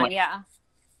longer one, yeah.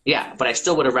 Yeah, but I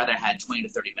still would have rather had 20 to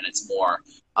 30 minutes more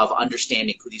of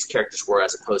understanding who these characters were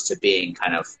as opposed to being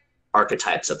kind of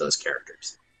archetypes of those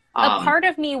characters. A part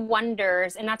of me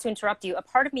wonders, and not to interrupt you, a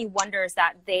part of me wonders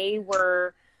that they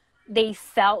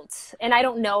felt, and I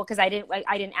don't know because I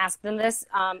didn't ask them this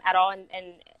at all, and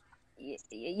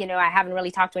I haven't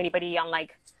really talked to anybody on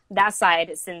like that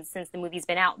side since the movie's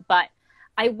been out, but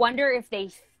I wonder if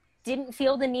they didn't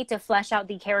feel the need to flesh out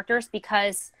the characters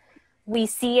because we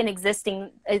see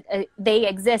they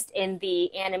exist in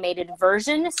the animated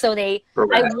version, so I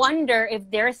wonder if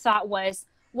their thought was,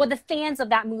 well, the fans of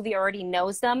that movie already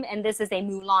knows them, and this is a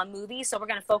Mulan movie, so we're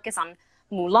going to focus on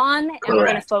Mulan, and we're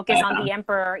going to focus on the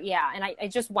Emperor. Yeah, and I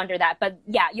just wonder that. But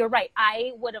yeah, you're right.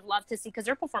 I would have loved to see, because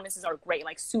their performances are great,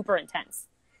 like super intense.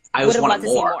 I would have loved to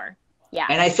see more. Yeah.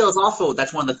 And I feel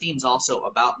that's one of the themes also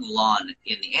about Mulan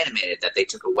in the animated that they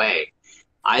took away.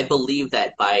 I believe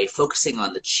that by focusing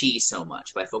on the chi so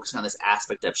much, by focusing on this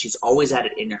aspect of she's always had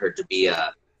it in her to be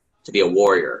a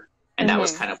warrior. And that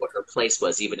was kind of what her place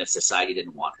was, even if society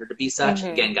didn't want her to be such.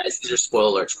 Again, guys, these are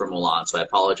spoilers for Mulan, so I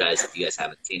apologize if you guys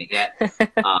haven't seen it yet.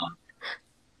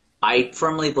 I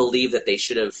firmly believe that they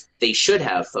should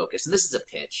have focused, and this is a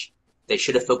pitch, they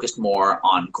should have focused more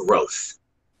on growth.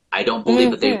 I don't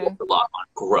believe that they worked a lot on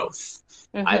growth.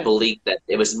 I believe that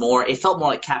it felt more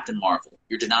like Captain Marvel.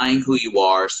 You're denying who you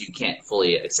are, so you can't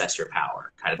fully access your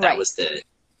power. Kind of that was the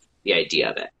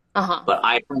idea of it. But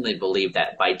I firmly believe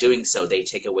that by doing so, they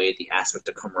take away the aspect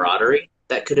of camaraderie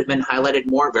that could have been highlighted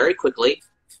more very quickly,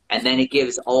 and then it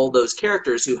gives all those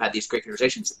characters who had these great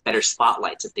characterizations better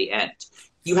spotlights at the end.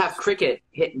 You have Cricket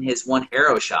hitting his one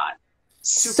arrow shot.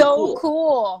 So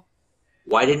cool.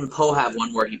 Why didn't Poe have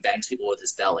one where he bangs people with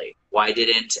his belly? Why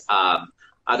didn't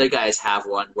other guys have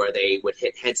one where they would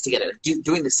hit heads together,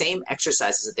 doing the same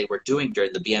exercises that they were doing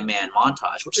during the Be a Man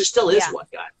montage, which there still is one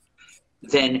guy?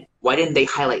 Then why didn't they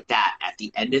highlight that at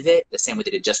the end of it, the same way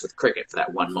they did just with Cricket for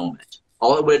that one moment?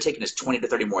 All it would have taken is 20 to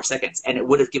 30 more seconds, and it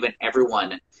would have given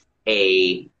everyone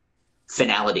a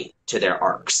finality to their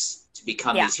arcs to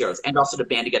become these heroes, and also to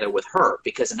band together with her,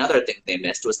 because another thing they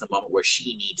missed was the moment where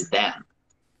she needs them.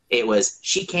 It was,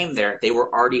 she came there, they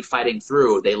were already fighting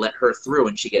through, they let her through,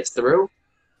 and she gets through,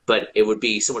 but it would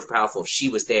be so much powerful if she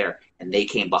was there, and they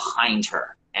came behind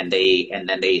her. And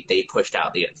then they pushed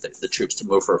out the troops to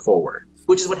move her forward,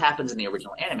 which is what happens in the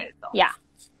original animated film. Yeah,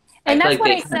 and that's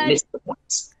what I said. Missed the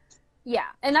points. Yeah,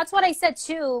 and that's what I said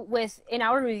too. In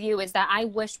our review, is that I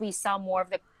wish we saw more of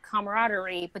the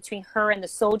camaraderie between her and the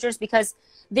soldiers, because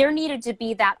there needed to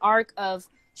be that arc of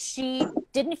she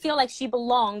didn't feel like she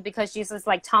belonged because she's this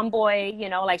like tomboy,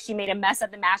 like she made a mess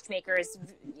of the matchmakers,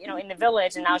 in the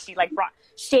village, and now she like brought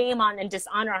shame on and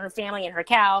dishonor on her family and her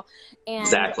cow. And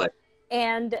exactly.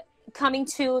 And coming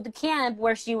to the camp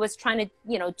where she was trying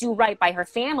to, do right by her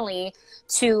family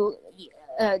to,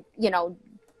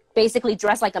 basically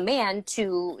dress like a man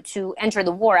to enter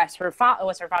the war as her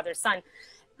father's son,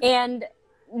 and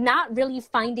not really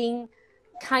finding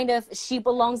kind of she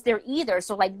belongs there either.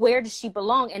 So like, where does she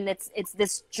belong? And it's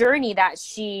this journey that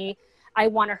I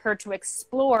wanted her to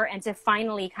explore and to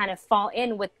finally kind of fall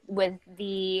in with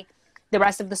the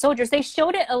rest of the soldiers. They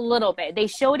showed it a little bit.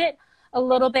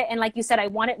 And like you said, I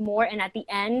wanted more. And at the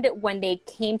end, when they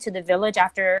came to the village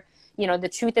after, you know, the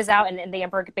truth is out and the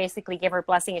emperor basically gave her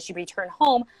blessing and she returned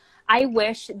home, I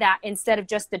wish that instead of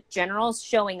just the generals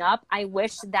showing up, I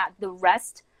wish that the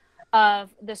rest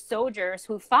of the soldiers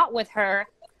who fought with her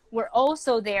were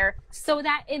also there, so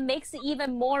that it makes it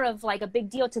even more of like a big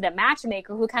deal to the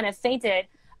matchmaker who kind of fainted,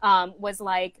 was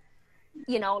like,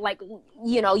 you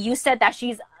know, you said that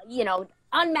she's, you know,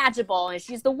 unmatchable and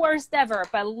she's the worst ever,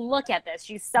 but look at this,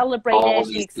 she's celebrated,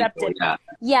 she accepted. People,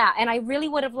 yeah, and I really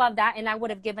would have loved that, and I would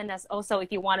have given us also,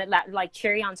 if you wanted that like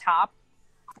cherry on top,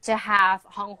 to have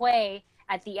Hong Hui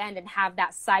at the end and have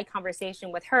that side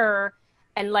conversation with her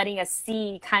and letting us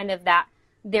see kind of that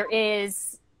there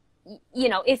is, you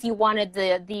know, if you wanted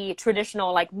the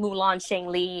traditional like Mulan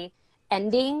Shangli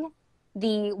ending,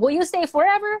 the will you stay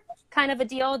forever kind of a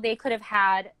deal, they could have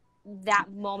had that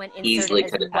moment easily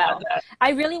inserted could as have well. had that. I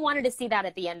really wanted to see that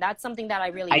at the end. That's something that I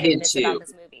really did miss too. about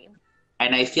this movie.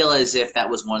 And I feel as if that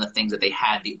was one of the things that they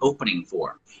had the opening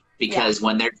for. Because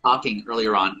when they're talking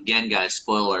earlier on, again, guys,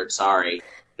 spoiler, sorry,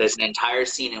 there's an entire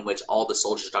scene in which all the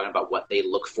soldiers are talking about what they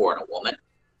look for in a woman.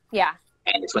 Yeah.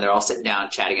 And it's when they're all sitting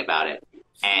down chatting about it.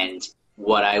 And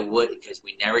what I would, because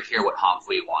we never hear what Hong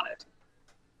Hui wanted.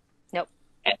 Nope.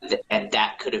 And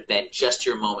that could have been just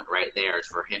your moment right there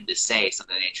for him to say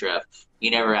something in the nature of, you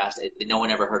never asked, no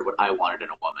one ever heard what I wanted in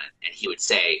a woman. And he would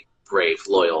say, brave,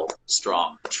 loyal,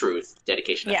 strong, truth,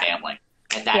 dedication to family.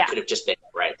 And that could have just been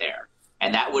right there.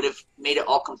 And that would have made it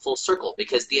all come full circle,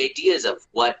 because the ideas of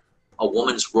what a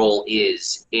woman's role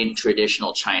is in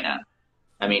traditional China,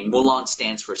 I mean, Mulan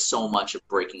stands for so much of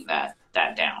breaking that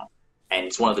down. And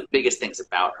it's one of the biggest things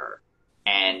about her.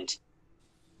 And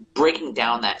breaking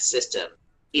down that system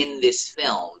in this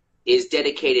film is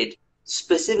dedicated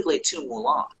specifically to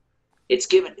Mulan. It's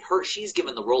given her, she's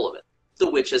given the role of it. The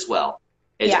witch as well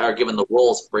are given the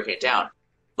roles of breaking it down.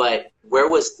 But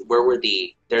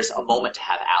there's a moment to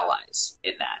have allies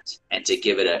in that and to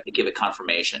give it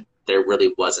confirmation. There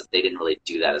really wasn't. They didn't really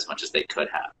do that as much as they could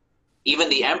have. Even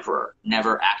the emperor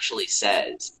never actually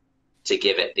says to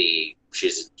give it the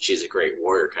she's a great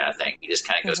warrior kind of thing. He just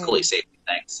kind of goes, cool, he saved me,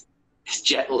 thanks. It's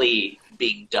Jet Li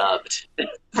being dubbed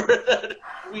for that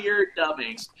weird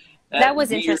dubbing. That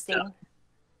was interesting.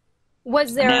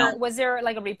 Was there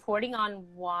like a reporting on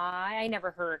why? I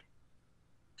never heard.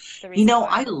 You know,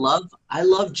 I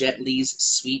love Jet Li's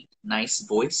sweet, nice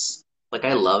voice. Like,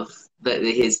 I love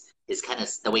his kind of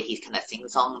the way he kind of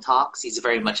sing-song talks. He's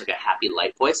very much like a happy,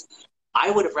 light voice.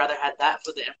 I would have rather had that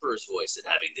for the Emperor's voice than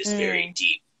having this very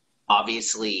deep,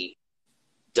 obviously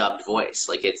dubbed voice.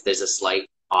 Like, there's a slight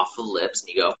off the lips, and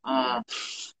you go,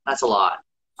 that's a lot.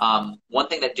 One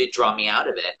thing that did draw me out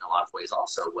of it in a lot of ways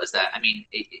also was that, I mean,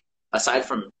 aside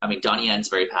from, I mean, Donnie Yen's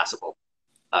very passable.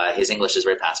 His English is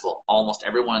very passable. Almost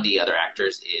every one of the other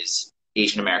actors is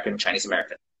Asian American, Chinese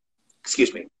American.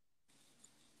 Excuse me.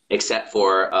 Except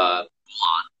for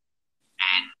Mulan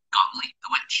and Gong Li, the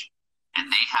witch. And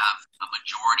they have a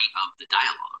majority of the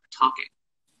dialogue talking.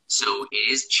 So it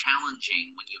is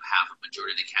challenging when you have a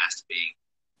majority of the cast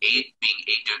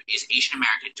is Asian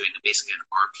American doing basically an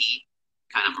RP,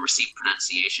 kind of a received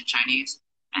pronunciation Chinese,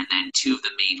 and then two of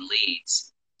the main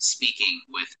leads speaking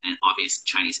with an obvious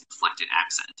Chinese inflected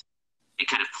accent. It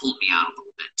kind of pulled me out a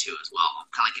little bit too as well.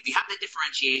 I'm kind of like, if you have that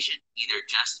differentiation, either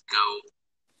just go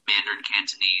Mandarin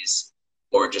Cantonese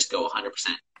or just go 100%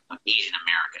 Asian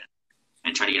American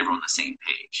and try to get everyone on the same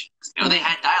page. You know, they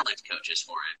had dialect coaches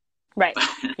for it. Right. But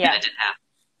that didn't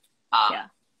happen.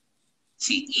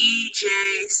 See,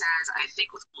 EJ says, I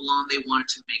think with Mulan they wanted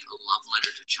to make a love letter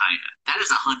to China. That is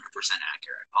 100%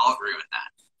 accurate. I'll agree with that.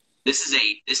 This is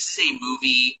a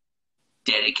movie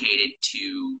dedicated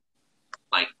to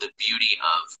like the beauty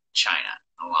of China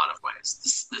in a lot of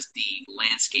ways. The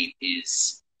landscape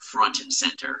is front and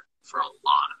center for a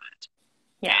lot of it.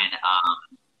 Yeah. And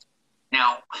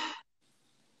now,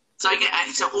 so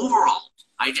overall,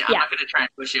 I'm not going to try and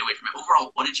push you away from it.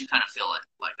 Overall, what did you kind of feel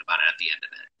like about it at the end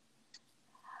of it?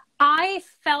 I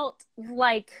felt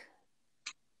like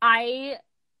I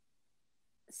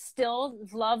still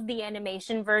love the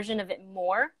animation version of it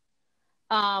more.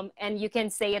 And you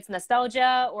can say it's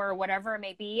nostalgia or whatever it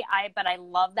may be. But I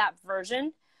love that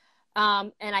version.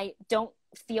 And I don't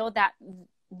feel that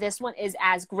this one is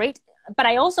as great. But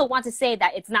I also want to say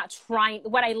that it's not trying.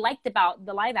 What I liked about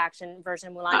the live action version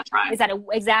of Mulan is that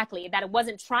it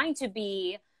wasn't trying to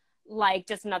be like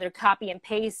just another copy and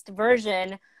paste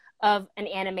version of an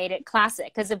animated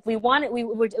classic. Because if we wanted,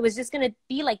 it was just going to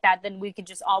be like that, then we could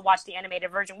just all watch the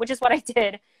animated version, which is what I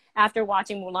did after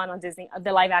watching Mulan on Disney,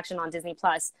 the live action on Disney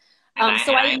Plus.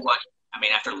 After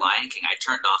Lion King, I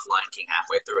turned off Lion King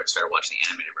halfway through and started watching the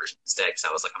animated version instead, because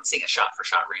I was like, I'm seeing a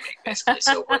shot-for-shot remake, basically.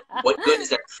 So what good is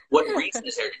there? What reason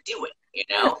is there to do it? You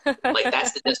know? Like,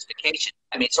 that's the justification.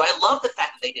 I mean, so I love the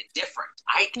fact that they did different.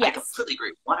 I completely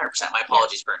agree. 100%. My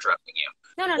apologies for interrupting you.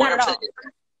 No, not at all.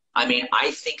 Different. I mean,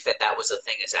 I think that was the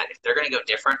thing, is that if they're going to go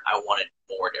different, I wanted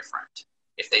more different.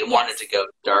 If they wanted to go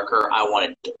darker, I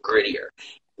wanted grittier.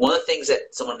 One of the things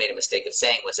that someone made a mistake of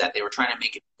saying was that they were trying to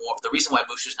make it more. The reason why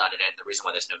Mushu's not in it, the reason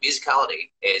why there's no musicality,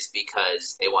 is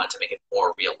because they wanted to make it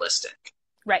more realistic.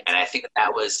 Right. And I think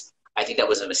that was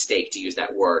a mistake to use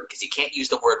that word, because you can't use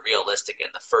the word realistic in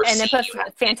the first scene. And then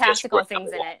put fantastical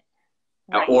things in it.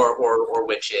 Right. Or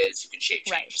witches, you can shape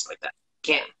change, just like that.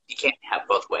 You can't have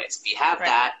both ways. If you have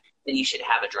that, then you should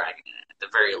have a dragon in it, at the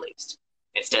very least,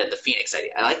 instead of the phoenix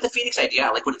idea. I like the phoenix idea.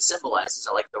 I like what it symbolizes.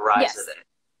 I like the rise of it.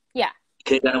 Yeah. You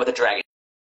could have done it with a dragon.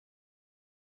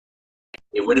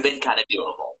 It would have been kind of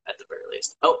doable, at the very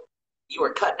least. Oh, you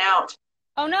were cutting out.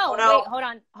 Oh no! Wait,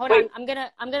 hold on. I'm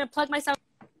gonna plug myself.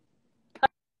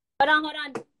 Hold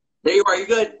on. There you are. You're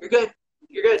good.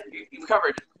 You've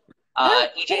covered.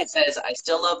 EJ says, I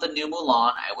still love the new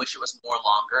Mulan. I wish it was more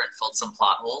longer and filled some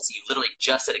plot holes. You literally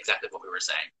just said exactly what we were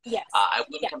saying. Yes. I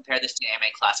wouldn't compare this to anime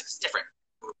classics. It's different.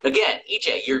 Again,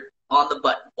 EJ, you're on the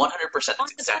button. 100%.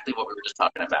 That's exactly what we were just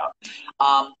talking about.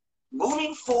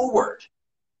 Moving forward,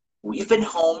 we've been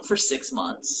home for 6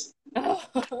 months.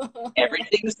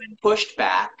 Everything's been pushed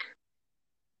back.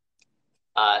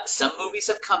 Some movies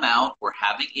have come out. We're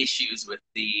having issues with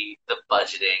the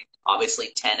budgeting.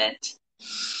 Obviously, Tenet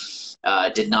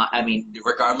did not,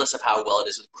 regardless of how well it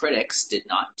is with critics, did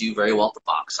not do very well at the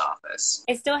box office.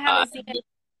 I still haven't seen it.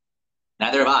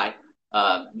 Neither have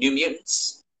I. New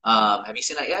Mutants. Have you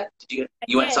seen that yet? You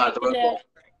went and saw it at the Rose Bowl?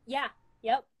 Yeah.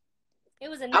 Yep. It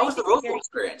was a nice How was the Rose Bowl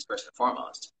experience, first and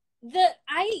foremost?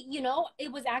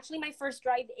 It was actually my first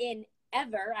drive-in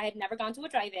ever. I had never gone to a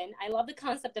drive-in. I love the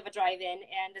concept of a drive-in,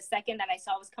 and the second that I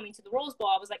saw was coming to the Rose Bowl,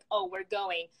 I was like, oh, we're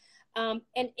going.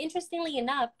 And interestingly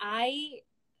enough,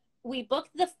 we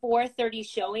booked the 4:30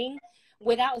 showing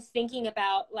without thinking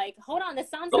about, like, hold on, the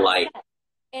sun's not set.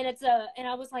 And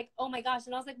I was like, oh my gosh.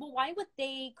 And I was like, well, why would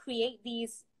they create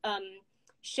these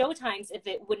show times if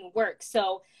it wouldn't work?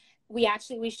 So we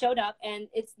showed up, and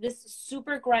it's this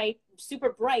super bright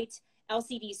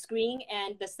LCD screen,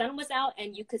 and the sun was out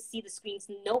and you could see the screens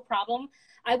no problem.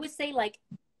 I would say, like,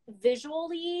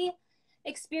 visually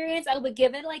experience, I would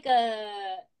give it like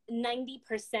a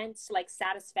 90% like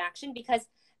satisfaction, because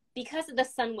the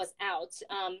sun was out.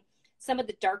 Some of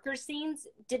the darker scenes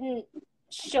didn't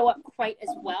show up quite as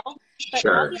well. But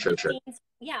all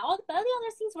the other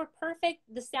other scenes were perfect.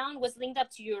 The sound was linked up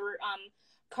to your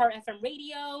car FM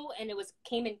radio, and it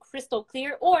came in crystal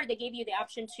clear. Or they gave you the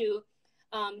option to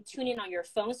tune in on your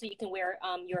phone, so you can wear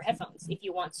your headphones if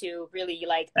you want to really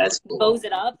bose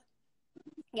it up.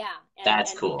 Yeah,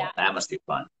 that's cool. That must be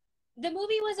fun. The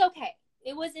movie was okay.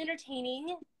 It was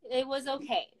entertaining. It was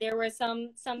okay. There were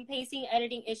some pacing,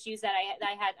 editing issues that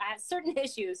I had certain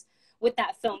issues with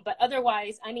that film, but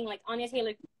otherwise, Anya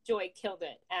Taylor-Joy killed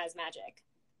it as Magic.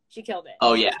 She killed it.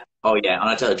 Oh yeah.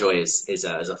 Anya Taylor-Joy is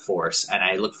a force, and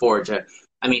I look forward to.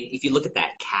 If you look at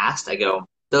that cast, I go,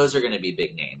 those are going to be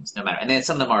big names, no matter. And then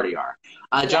some of them already are.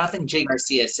 Jonathan J.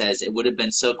 Garcia says it would have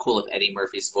been so cool if Eddie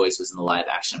Murphy's voice was in the live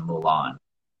action Mulan.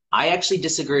 I actually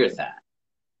disagree with that.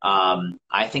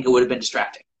 I think it would have been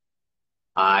distracting.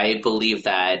 I believe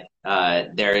that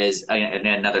there is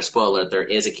another spoiler. There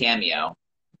is a cameo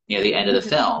near the end of the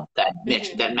film that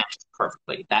matches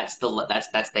perfectly. That's the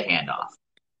handoff.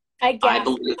 I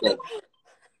believe that.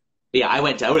 Yeah, I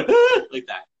went like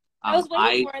that. I was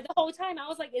waiting for it the whole time. I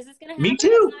was like, is this going to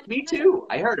happen? Me too.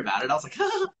 I heard about it. I was like,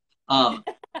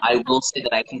 I will say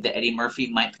that I think that Eddie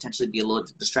Murphy might potentially be a little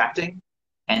distracting.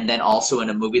 And then also in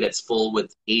a movie that's full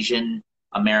with Asian,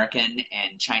 American,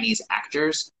 and Chinese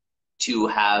actors, to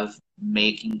have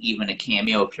making even a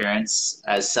cameo appearance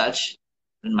as such,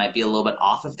 it might be a little bit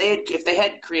off. If they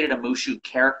had created a Mushu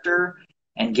character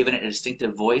and given it a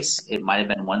distinctive voice, it might have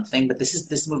been one thing. But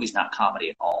this movie's not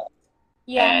comedy at all.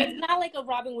 Yeah, it's not like a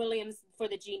Robin Williams for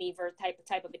the genie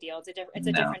type of a deal. It's a different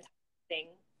thing.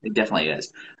 It definitely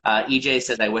is. EJ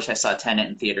says, I wish I saw Tenet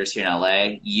in theaters here in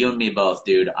LA. You and me both,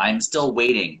 dude. I'm still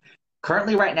waiting.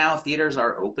 Currently, right now, theaters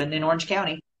are open in Orange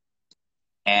County.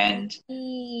 And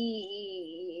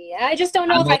I just don't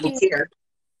know if I can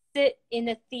sit in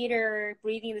the theater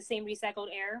breathing the same recycled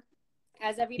air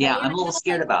as everybody. Yeah, I'm a little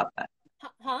scared about that.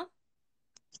 Huh?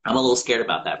 I'm a little scared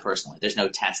about that personally. There's no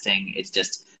testing. It's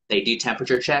just they do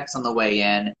temperature checks on the way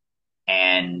in,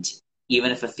 and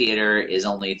even if a theater is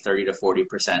only 30 to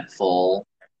 40% full,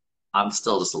 I'm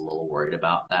still just a little worried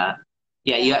about that.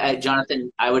 Yeah,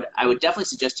 Jonathan, I would definitely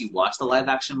suggest you watch the live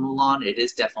action Mulan. It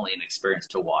is definitely an experience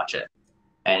to watch it.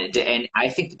 And I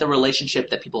think that the relationship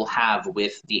that people have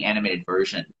with the animated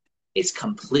version is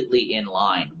completely in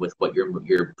line with what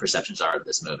your perceptions are of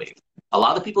this movie. A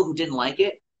lot of the people who didn't like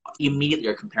it immediately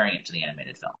are comparing it to the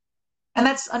animated film. And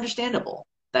that's understandable.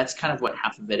 That's kind of what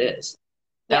half of it is.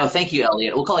 Yeah. Oh, thank you,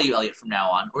 Elliot. We'll call you Elliot from now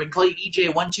on. Or we can call you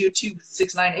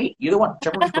EJ122698. Either one,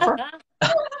 whichever one you prefer.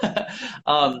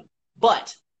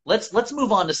 But let's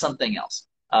move on to something else.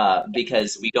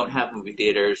 Because we don't have movie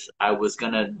theaters. I was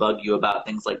gonna bug you about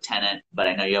things like Tenet, but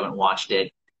I know you haven't watched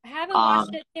it. I haven't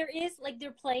watched it. There is like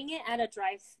they're playing it at a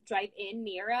drive-in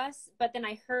near us, but then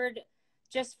I heard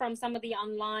just from some of the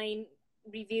online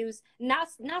reviews, not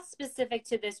specific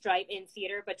to this drive-in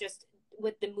theater, but just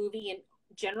with the movie in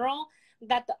general,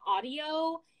 that the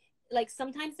audio, like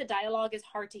sometimes the dialogue is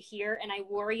hard to hear, and I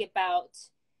worry about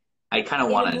I kind of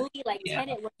want a to movie like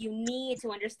Tenet where you need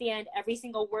to understand every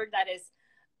single word that is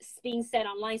being said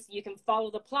online so you can follow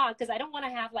the plot, because I don't want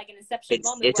to have like an Inception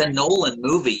moment. It's a Nolan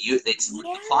movie.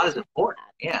 The plot is important.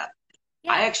 Yeah.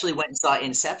 I actually went and saw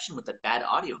Inception with a bad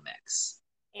audio mix,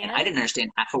 and I didn't understand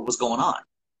half what was going on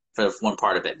for one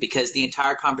part of it, because the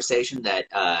entire conversation that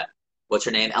what's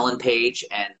her name, Ellen Page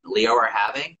and Leo are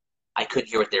having, I couldn't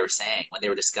hear what they were saying when they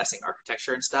were discussing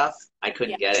architecture and stuff. I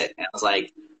couldn't get it, and I was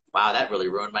like, wow, that really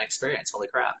ruined my experience. Holy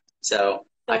crap! So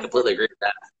I completely agree with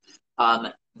that.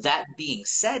 That being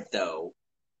said, though,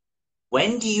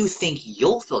 when do you think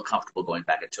you'll feel comfortable going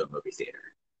back into a movie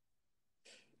theater?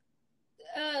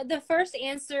 The first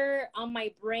answer on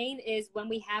my brain is when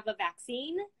we have a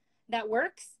vaccine that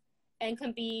works and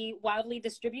can be widely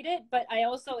distributed. But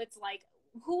it's like,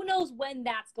 who knows when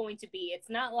that's going to be? It's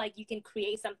not like you can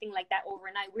create something like that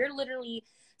overnight. We're literally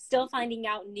still finding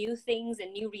out new things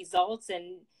and new results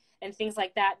and things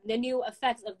like that, the new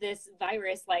effects of this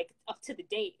virus, like up to the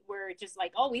date, we're just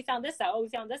like, oh, we found this out. Oh, we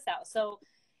found this out. So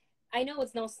I know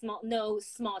it's no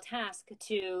small task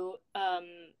to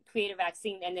create a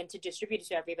vaccine and then to distribute it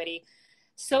to everybody.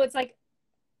 So it's like,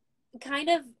 kind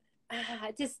of,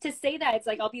 just to say that, it's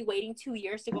like I'll be waiting 2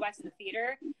 years to go back to the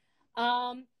theater.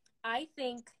 I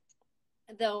think,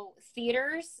 though,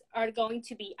 theaters are going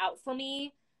to be out for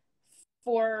me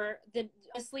for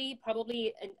honestly,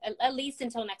 probably at least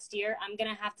until next year. I'm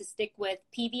gonna have to stick with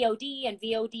PVOD and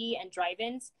VOD and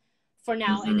drive-ins for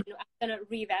now, and then I'm gonna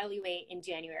reevaluate in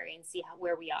January and see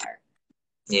where we are.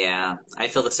 Yeah, I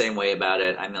feel the same way about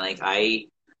it. I mean, like, I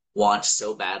want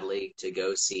so badly to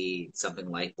go see something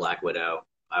like Black Widow.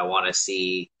 I want to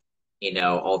see,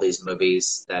 all these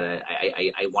movies that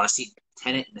I want to see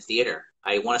Tenet in the theater.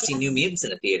 I want to see New Mutants in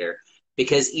the theater.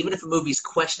 Because even if a movie's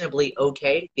questionably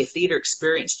okay, the theater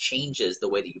experience changes the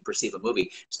way that you perceive a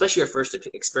movie, especially your first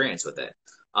experience with it.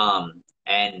 And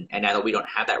now that we don't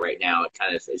have that right now, it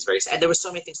kind of is very sad. And there was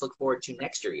so many things to look forward to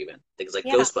next year, even things like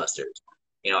Ghostbusters,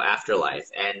 Afterlife,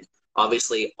 and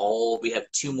obviously we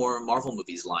have 2 more Marvel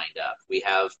movies lined up. We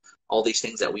have all these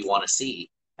things that we want to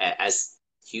see as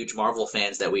huge Marvel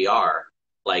fans that we are.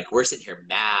 Like, we're sitting here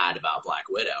mad about Black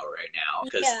Widow right now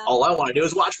because all I want to do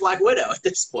is watch Black Widow at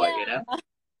this point,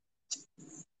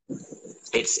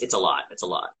 It's a lot. It's a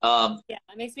lot. It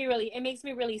makes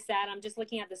me really sad. I'm just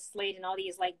looking at the slate and all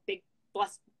these like big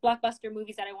blockbuster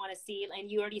movies that I want to see,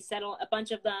 and you already said a bunch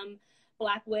of them.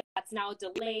 Black Widow, that's now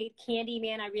delayed.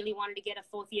 Candyman, I really wanted to get a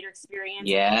full theater experience.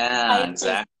 Yeah,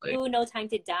 exactly. No Time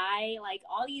to Die, like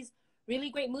all these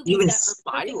really great movies. Even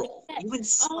Spiral. I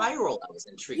was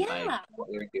intrigued by what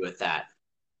we were doing with that.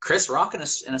 Chris Rock in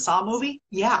a Saw movie?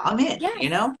 Yeah, I'm in,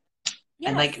 Yes.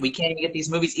 And like, we can't even get these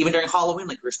movies, even during Halloween,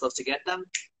 like we're supposed to get them.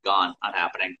 Gone. Not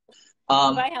happening.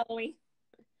 Bye, Halloween.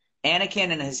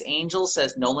 Anakin and his angel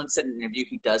says Nolan said in an interview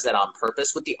he does that on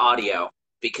purpose with the audio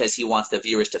because he wants the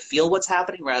viewers to feel what's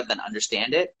happening rather than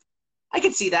understand it. I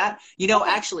can see that.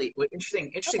 Actually,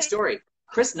 interesting story.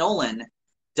 Chris Nolan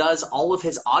does all of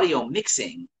his audio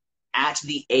mixing at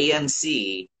the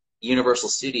AMC Universal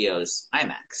Studios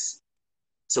IMAX.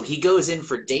 So he goes in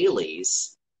for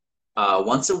dailies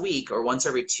once a week or once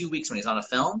every 2 weeks when he's on a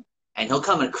film, and he'll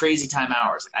come at crazy time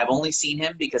hours. I've only seen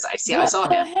him because I saw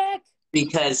him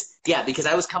because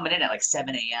I was coming in at like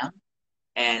 7 a.m.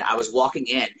 and I was walking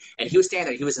in, and he was standing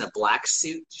there. He was in a black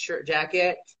suit, shirt,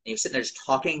 jacket, and he was sitting there just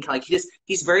talking. Like,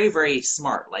 he's very, very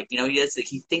smart. Like,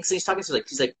 he thinks he's talking. So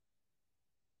he's like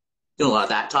doing a lot of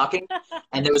that talking.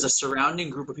 And there was a surrounding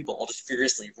group of people all just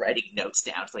furiously writing notes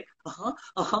down. It's like,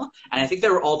 and I think they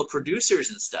were all the producers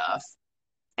and stuff.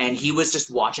 And he was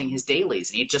just watching his dailies,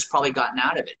 and he'd just probably gotten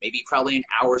out of it, maybe probably an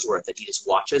hour's worth that he just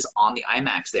watches on the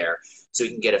IMAX there, so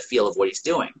he can get a feel of what he's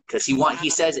doing. Because he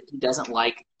says that he doesn't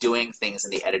like doing things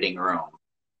in the editing room,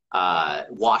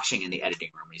 watching in the editing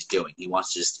room when he's doing. He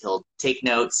wants to he'll take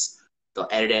notes, they'll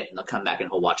edit it, and they'll come back and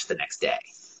he'll watch it the next day.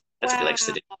 That's what he likes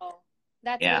to do.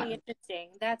 That's really interesting.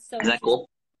 That's so Isn't that cool?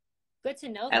 Good to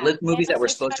know. And movies that we're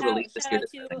supposed to release this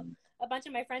year. A bunch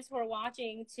of my friends who are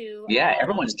watching too. Yeah,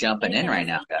 everyone's jumping in right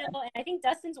now. And I think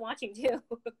Dustin's watching too.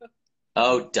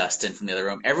 Oh, Dustin from the other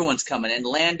room. Everyone's coming in.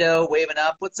 Lando waving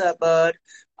up. What's up, bud?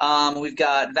 We've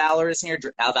got Valor is here.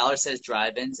 Valor says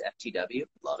drive-ins, FTW.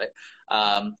 Love it.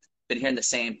 Been hearing the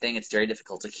same thing. It's very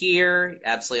difficult to hear.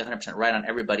 Absolutely 100% right on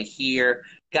everybody here.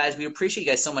 Guys, we appreciate you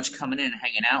guys so much coming in and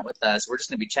hanging out with us. We're just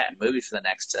going to be chatting movies for the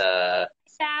next,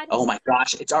 oh my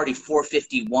gosh, it's already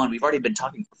 4:51. We've already been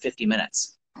talking for 50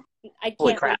 minutes.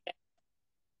 Holy crap.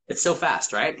 It's so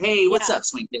fast, right? Hey, what's up,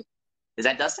 Swing Kid? Is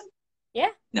that Dustin? Yeah.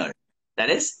 No, that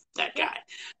is that guy.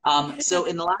 So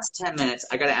in the last 10 minutes,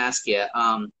 I got to ask you,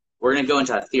 we're going to go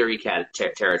into a theory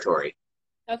territory.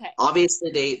 Okay.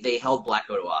 Obviously, they held Black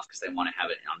Widow off because they want to have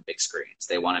it on big screens.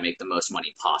 They want to make the most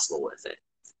money possible with it.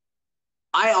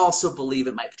 I also believe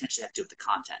it might potentially have to do with the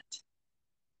content.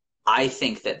 I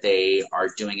think that they are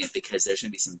doing it because there's going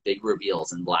to be some big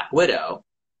reveals in Black Widow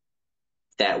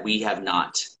that we have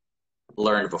not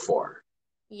learned before.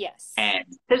 Yes. And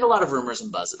there's a lot of rumors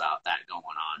and buzz about that going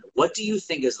on. What do you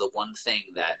think is the one thing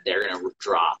that they're going to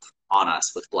drop on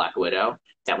us with Black Widow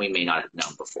that we may not have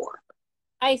known before?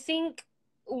 I think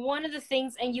one of the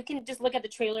things, and you can just look at the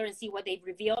trailer and see what they've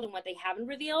revealed and what they haven't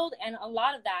revealed, and a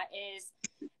lot of that is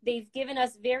they've given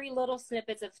us very little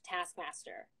snippets of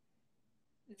Taskmaster.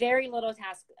 Very little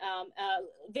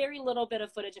very little bit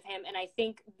of footage of him, and I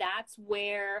think that's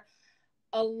where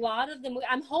a lot of the movie,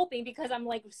 I'm hoping, because I'm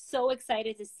like so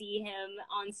excited to see him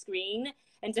on screen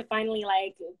and to finally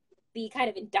like be kind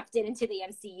of inducted into the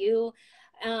MCU.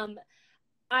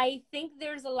 I think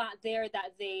there's a lot there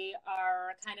that they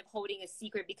are kind of holding a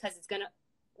secret because it's going to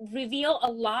reveal a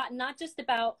lot, not just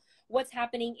about what's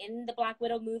happening in the Black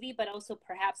Widow movie, but also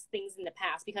perhaps things in the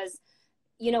past. Because,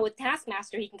 you know, with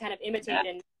Taskmaster, he can kind of imitate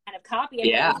and kind of copy it.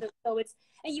 Yeah. So it's,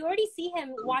 and you already see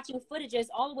him watching footages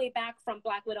all the way back from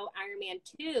Black Widow, Iron Man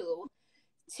 2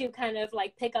 to kind of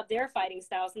like pick up their fighting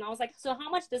styles. And I was like, so how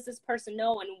much does this person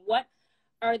know and what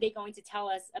are they going to tell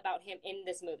us about him in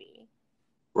this movie?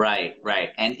 Right, right.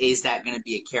 And is that going to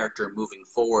be a character moving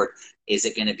forward? Is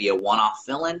it going to be a one-off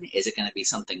villain? Is it going to be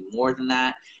something more than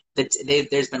that?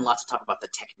 There's been lots of talk about the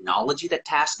technology that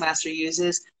Taskmaster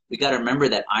uses. We got to remember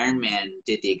that Iron Man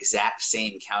did the exact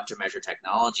same countermeasure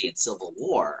technology in Civil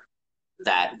War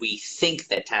that we think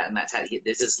that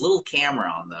there's this little camera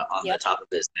on the top of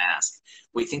his mask.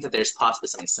 We think that there's possibly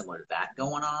something similar to that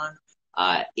going on.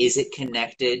 Is it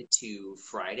connected to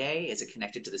Friday? Is it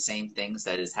connected to the same things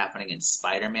that is happening in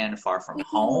Spider-Man Far From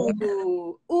Home?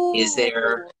 Ooh. Is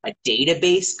there a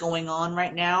database going on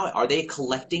right now? Are they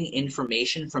collecting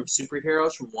information from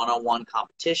superheroes from one-on-one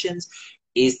competitions?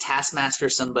 Is Taskmaster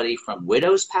somebody from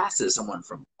Widow's past? Is it someone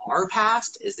from our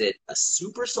past? Is it a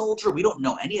super soldier? We don't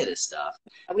know any of this stuff.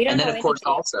 We don't know of course,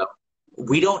 also,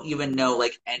 we don't even know,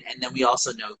 like, and then we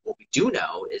also know, what we do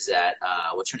know is that,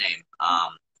 what's her name?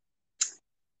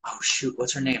 Oh, shoot,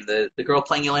 what's her name? The girl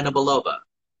playing Yelena Belova.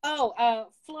 Oh,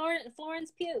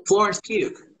 Florence Pugh. Florence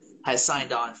Pugh has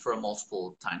signed on for a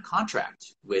multiple-time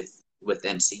contract with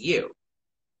MCU.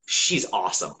 She's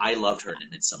awesome. I loved her in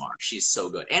Midsommar. She's so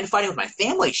good. And Fighting With My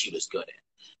Family, she was good in.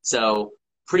 So,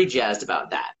 pretty jazzed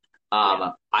about that.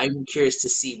 I'm curious to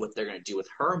see what they're going to do with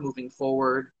her moving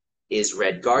forward. Is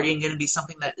Red Guardian going to be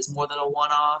something that is more than a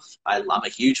one-off? I'm a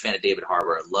huge fan of David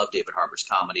Harbour. I love David Harbour's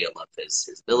comedy. I love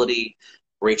his ability.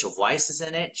 Rachel Weisz is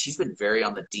in it. She's been very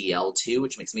on the DL too,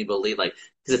 which makes me believe, like,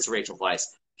 because it's Rachel Weisz,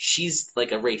 she's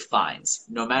like a Ralph Fiennes.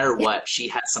 No matter what, she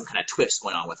has some kind of twist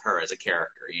going on with her as a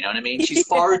character. You know what I mean? She's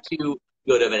far too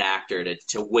good of an actor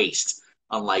to waste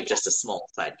on like just a small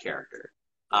side character.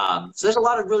 So there's a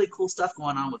lot of really cool stuff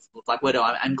going on with Black Widow.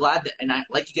 I'm glad that, and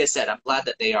like you guys said, I'm glad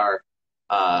that they are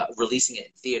releasing it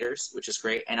in theaters, which is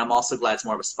great. And I'm also glad it's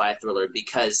more of a spy thriller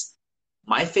because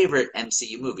my favorite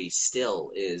MCU movie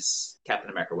still is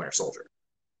Captain America: Winter Soldier.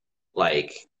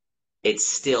 Like, it's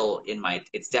still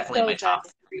it's definitely in my top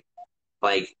 3.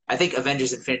 Like, I think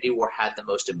Avengers: Infinity War had the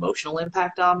most emotional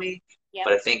impact on me,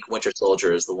 but I think Winter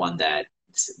Soldier is the one that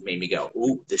made me go,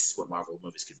 ooh, this is what Marvel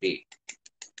movies could be.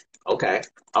 Okay,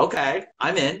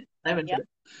 I'm in.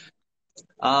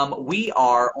 We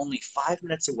are only 5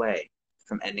 minutes away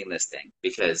from ending this thing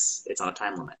because it's on a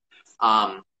time limit.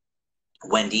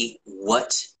 Wendy,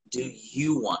 what do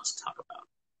you want to talk about?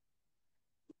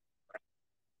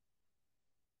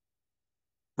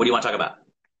 What do you want to talk about?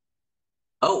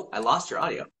 Oh, I lost your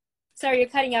audio. Sorry, you're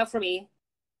cutting out for me.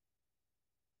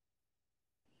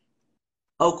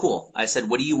 Oh, cool. I said,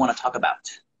 what do you want to talk about?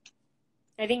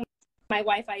 I think my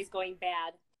Wi-Fi is going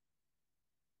bad.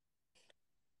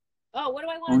 Oh, what do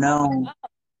I want Oh, to talk no. about?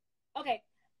 Oh, okay.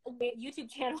 A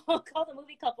YouTube channel called The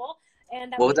Movie Couple,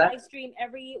 and that What we was that? live stream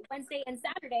every Wednesday and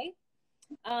Saturday,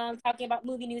 talking about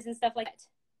movie news and stuff like that.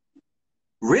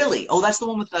 Really? Oh, that's the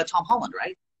one with Tom Holland,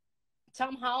 right?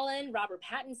 Tom Holland, Robert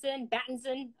Pattinson,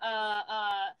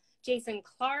 Jason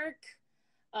Clarke.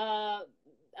 Oh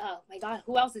my God,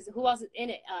 who else is in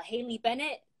it? Haley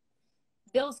Bennett,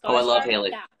 Bill Skarsgård. Oh, I love Haley.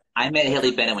 Yeah. I met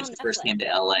Haley Bennett when on she first Netflix. came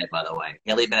to LA, by the way.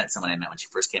 Haley Bennett's someone I met when she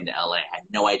first came to LA. I had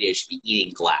no idea she'd be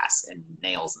eating glass and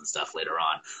nails and stuff later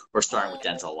on, or starring with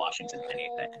Denzel Washington and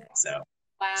anything. So,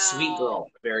 Wow. sweet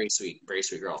girl. Very sweet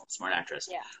girl. Smart actress.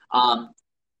 Yeah.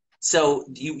 So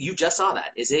you just saw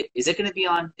that. Is it going to be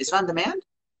on, is it on demand?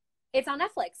 It's on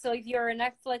Netflix. So if you're a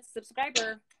Netflix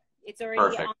subscriber, it's already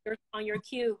on your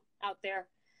queue out there.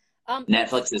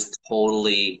 Netflix is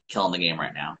totally killing the game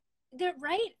right now. They're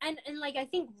right. And like, I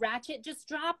think Ratchet just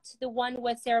dropped, the one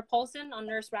with Sarah Paulson on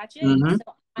Nurse Ratchet. Mm-hmm.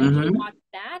 So I didn't watch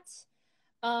that.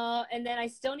 And then I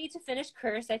still need to finish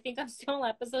Curse. I think I'm still on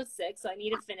episode 6, so I need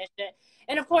to finish it.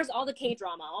 And of course, all the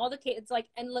K-drama, it's like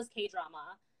endless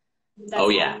K-drama. Oh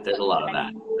yeah, there's a lot of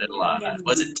that. There's a lot of that.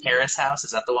 Was it Terrace House?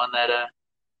 Is that the one that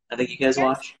I think you guys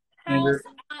watch? House,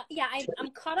 yeah, I'm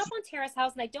caught up on Terrace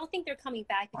House, and I don't think they're coming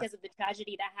back because of the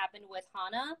tragedy that happened with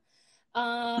Hana.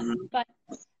 But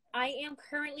I am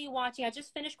currently watching. I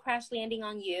just finished Crash Landing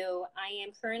on You. I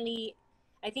am currently,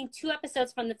 I think, 2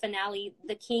 episodes from the finale,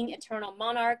 The King Eternal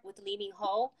Monarch with Lee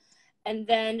Min-ho. And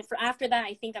then after that,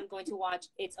 I think I'm going to watch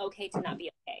It's Okay to Not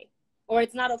Be Okay. Or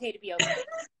It's Not Okay to Be Okay.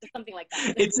 Or something like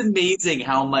that. It's amazing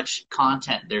how much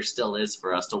content there still is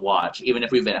for us to watch. Even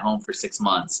if we've been at home for 6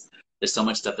 months, there's so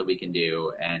much stuff that we can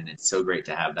do, and it's so great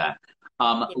to have that.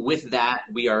 With that,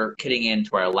 we are getting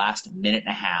into our last minute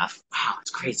and a half. Wow, it's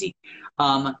crazy.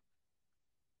 What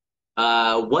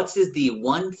is the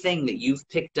one thing that you've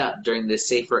picked up during this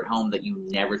safer at home that you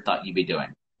never thought you'd be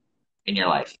doing in your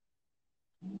life?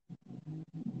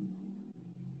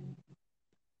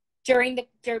 During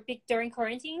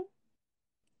quarantine?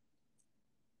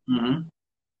 Mm-hmm.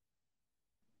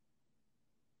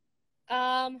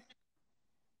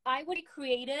 I would be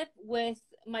creative with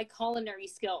my culinary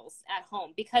skills at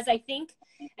home, because I think,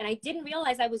 and I didn't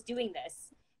realize I was doing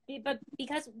this, but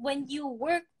because when you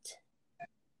worked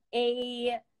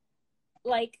a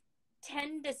like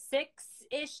 10 to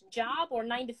 6-ish job, or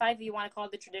 9 to 5 if you want to call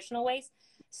it the traditional ways,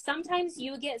 sometimes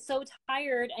you get so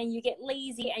tired and you get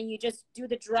lazy and you just do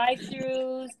the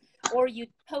drive-thrus, or you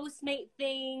Postmate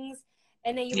things,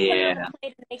 and then you put it on the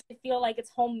plate and it makes it feel like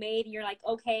it's homemade, and you're like,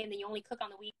 okay, and then you only cook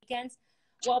on the weekends.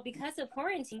 Well, because of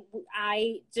quarantine,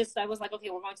 I was like, okay,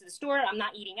 we're going to the store. I'm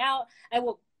not eating out. I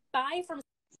will buy from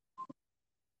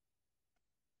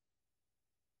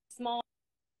small,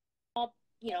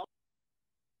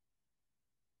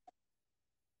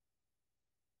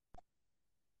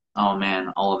 Oh man,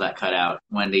 all of that cut out.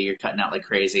 Wendy, you're cutting out like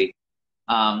crazy.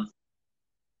 That's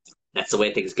the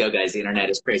way things go, guys. The internet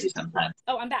is crazy sometimes.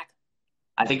 Oh, I'm back.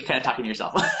 I think you're kind of talking to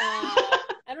yourself.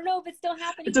 I don't know if it's still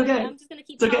happening. It's okay. I'm just gonna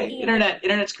keep talking. It's okay.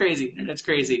 Internet's crazy. Internet's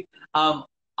crazy. I'm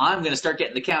gonna start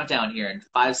getting the countdown here in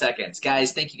 5 seconds.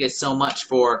 Guys, thank you guys so much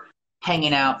for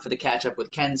hanging out for the catch up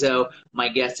with Kenzo. My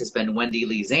guest has been Wendy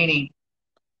Lee Szany.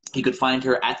 You could find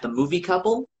her at The Movie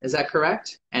Couple. Is that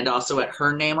correct? And also at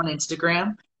her name on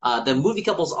Instagram. The Movie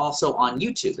Couple's also on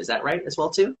YouTube. Is that right as well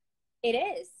too? It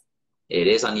is. It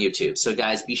is on YouTube. So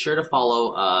guys, be sure to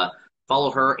follow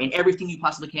her in everything you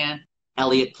possibly can.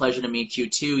 Elliot, pleasure to meet you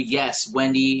too. Yes,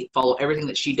 Wendy, follow everything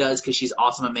that she does because she's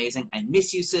awesome, amazing. I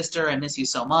miss you, sister. I miss you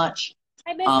so much.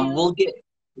 I miss you.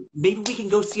 Maybe we can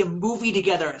go see a movie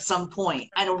together at some point.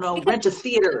 I don't know, rent a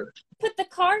theater. Put the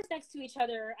cars next to each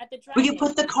other at the drive-in. We can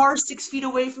put the cars 6 feet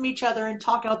away from each other and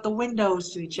talk out the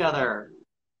windows to each other.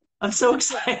 I'm so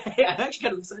excited. I'm actually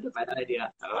kind of excited by that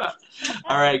idea.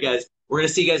 All right, guys. We're going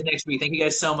to see you guys next week. Thank you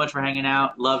guys so much for hanging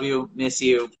out. Love you. Miss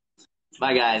you.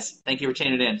 Bye, guys. Thank you for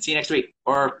tuning in. See you next week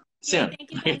or soon.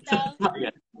 Thank you, Kenzo.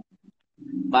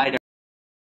 Bye.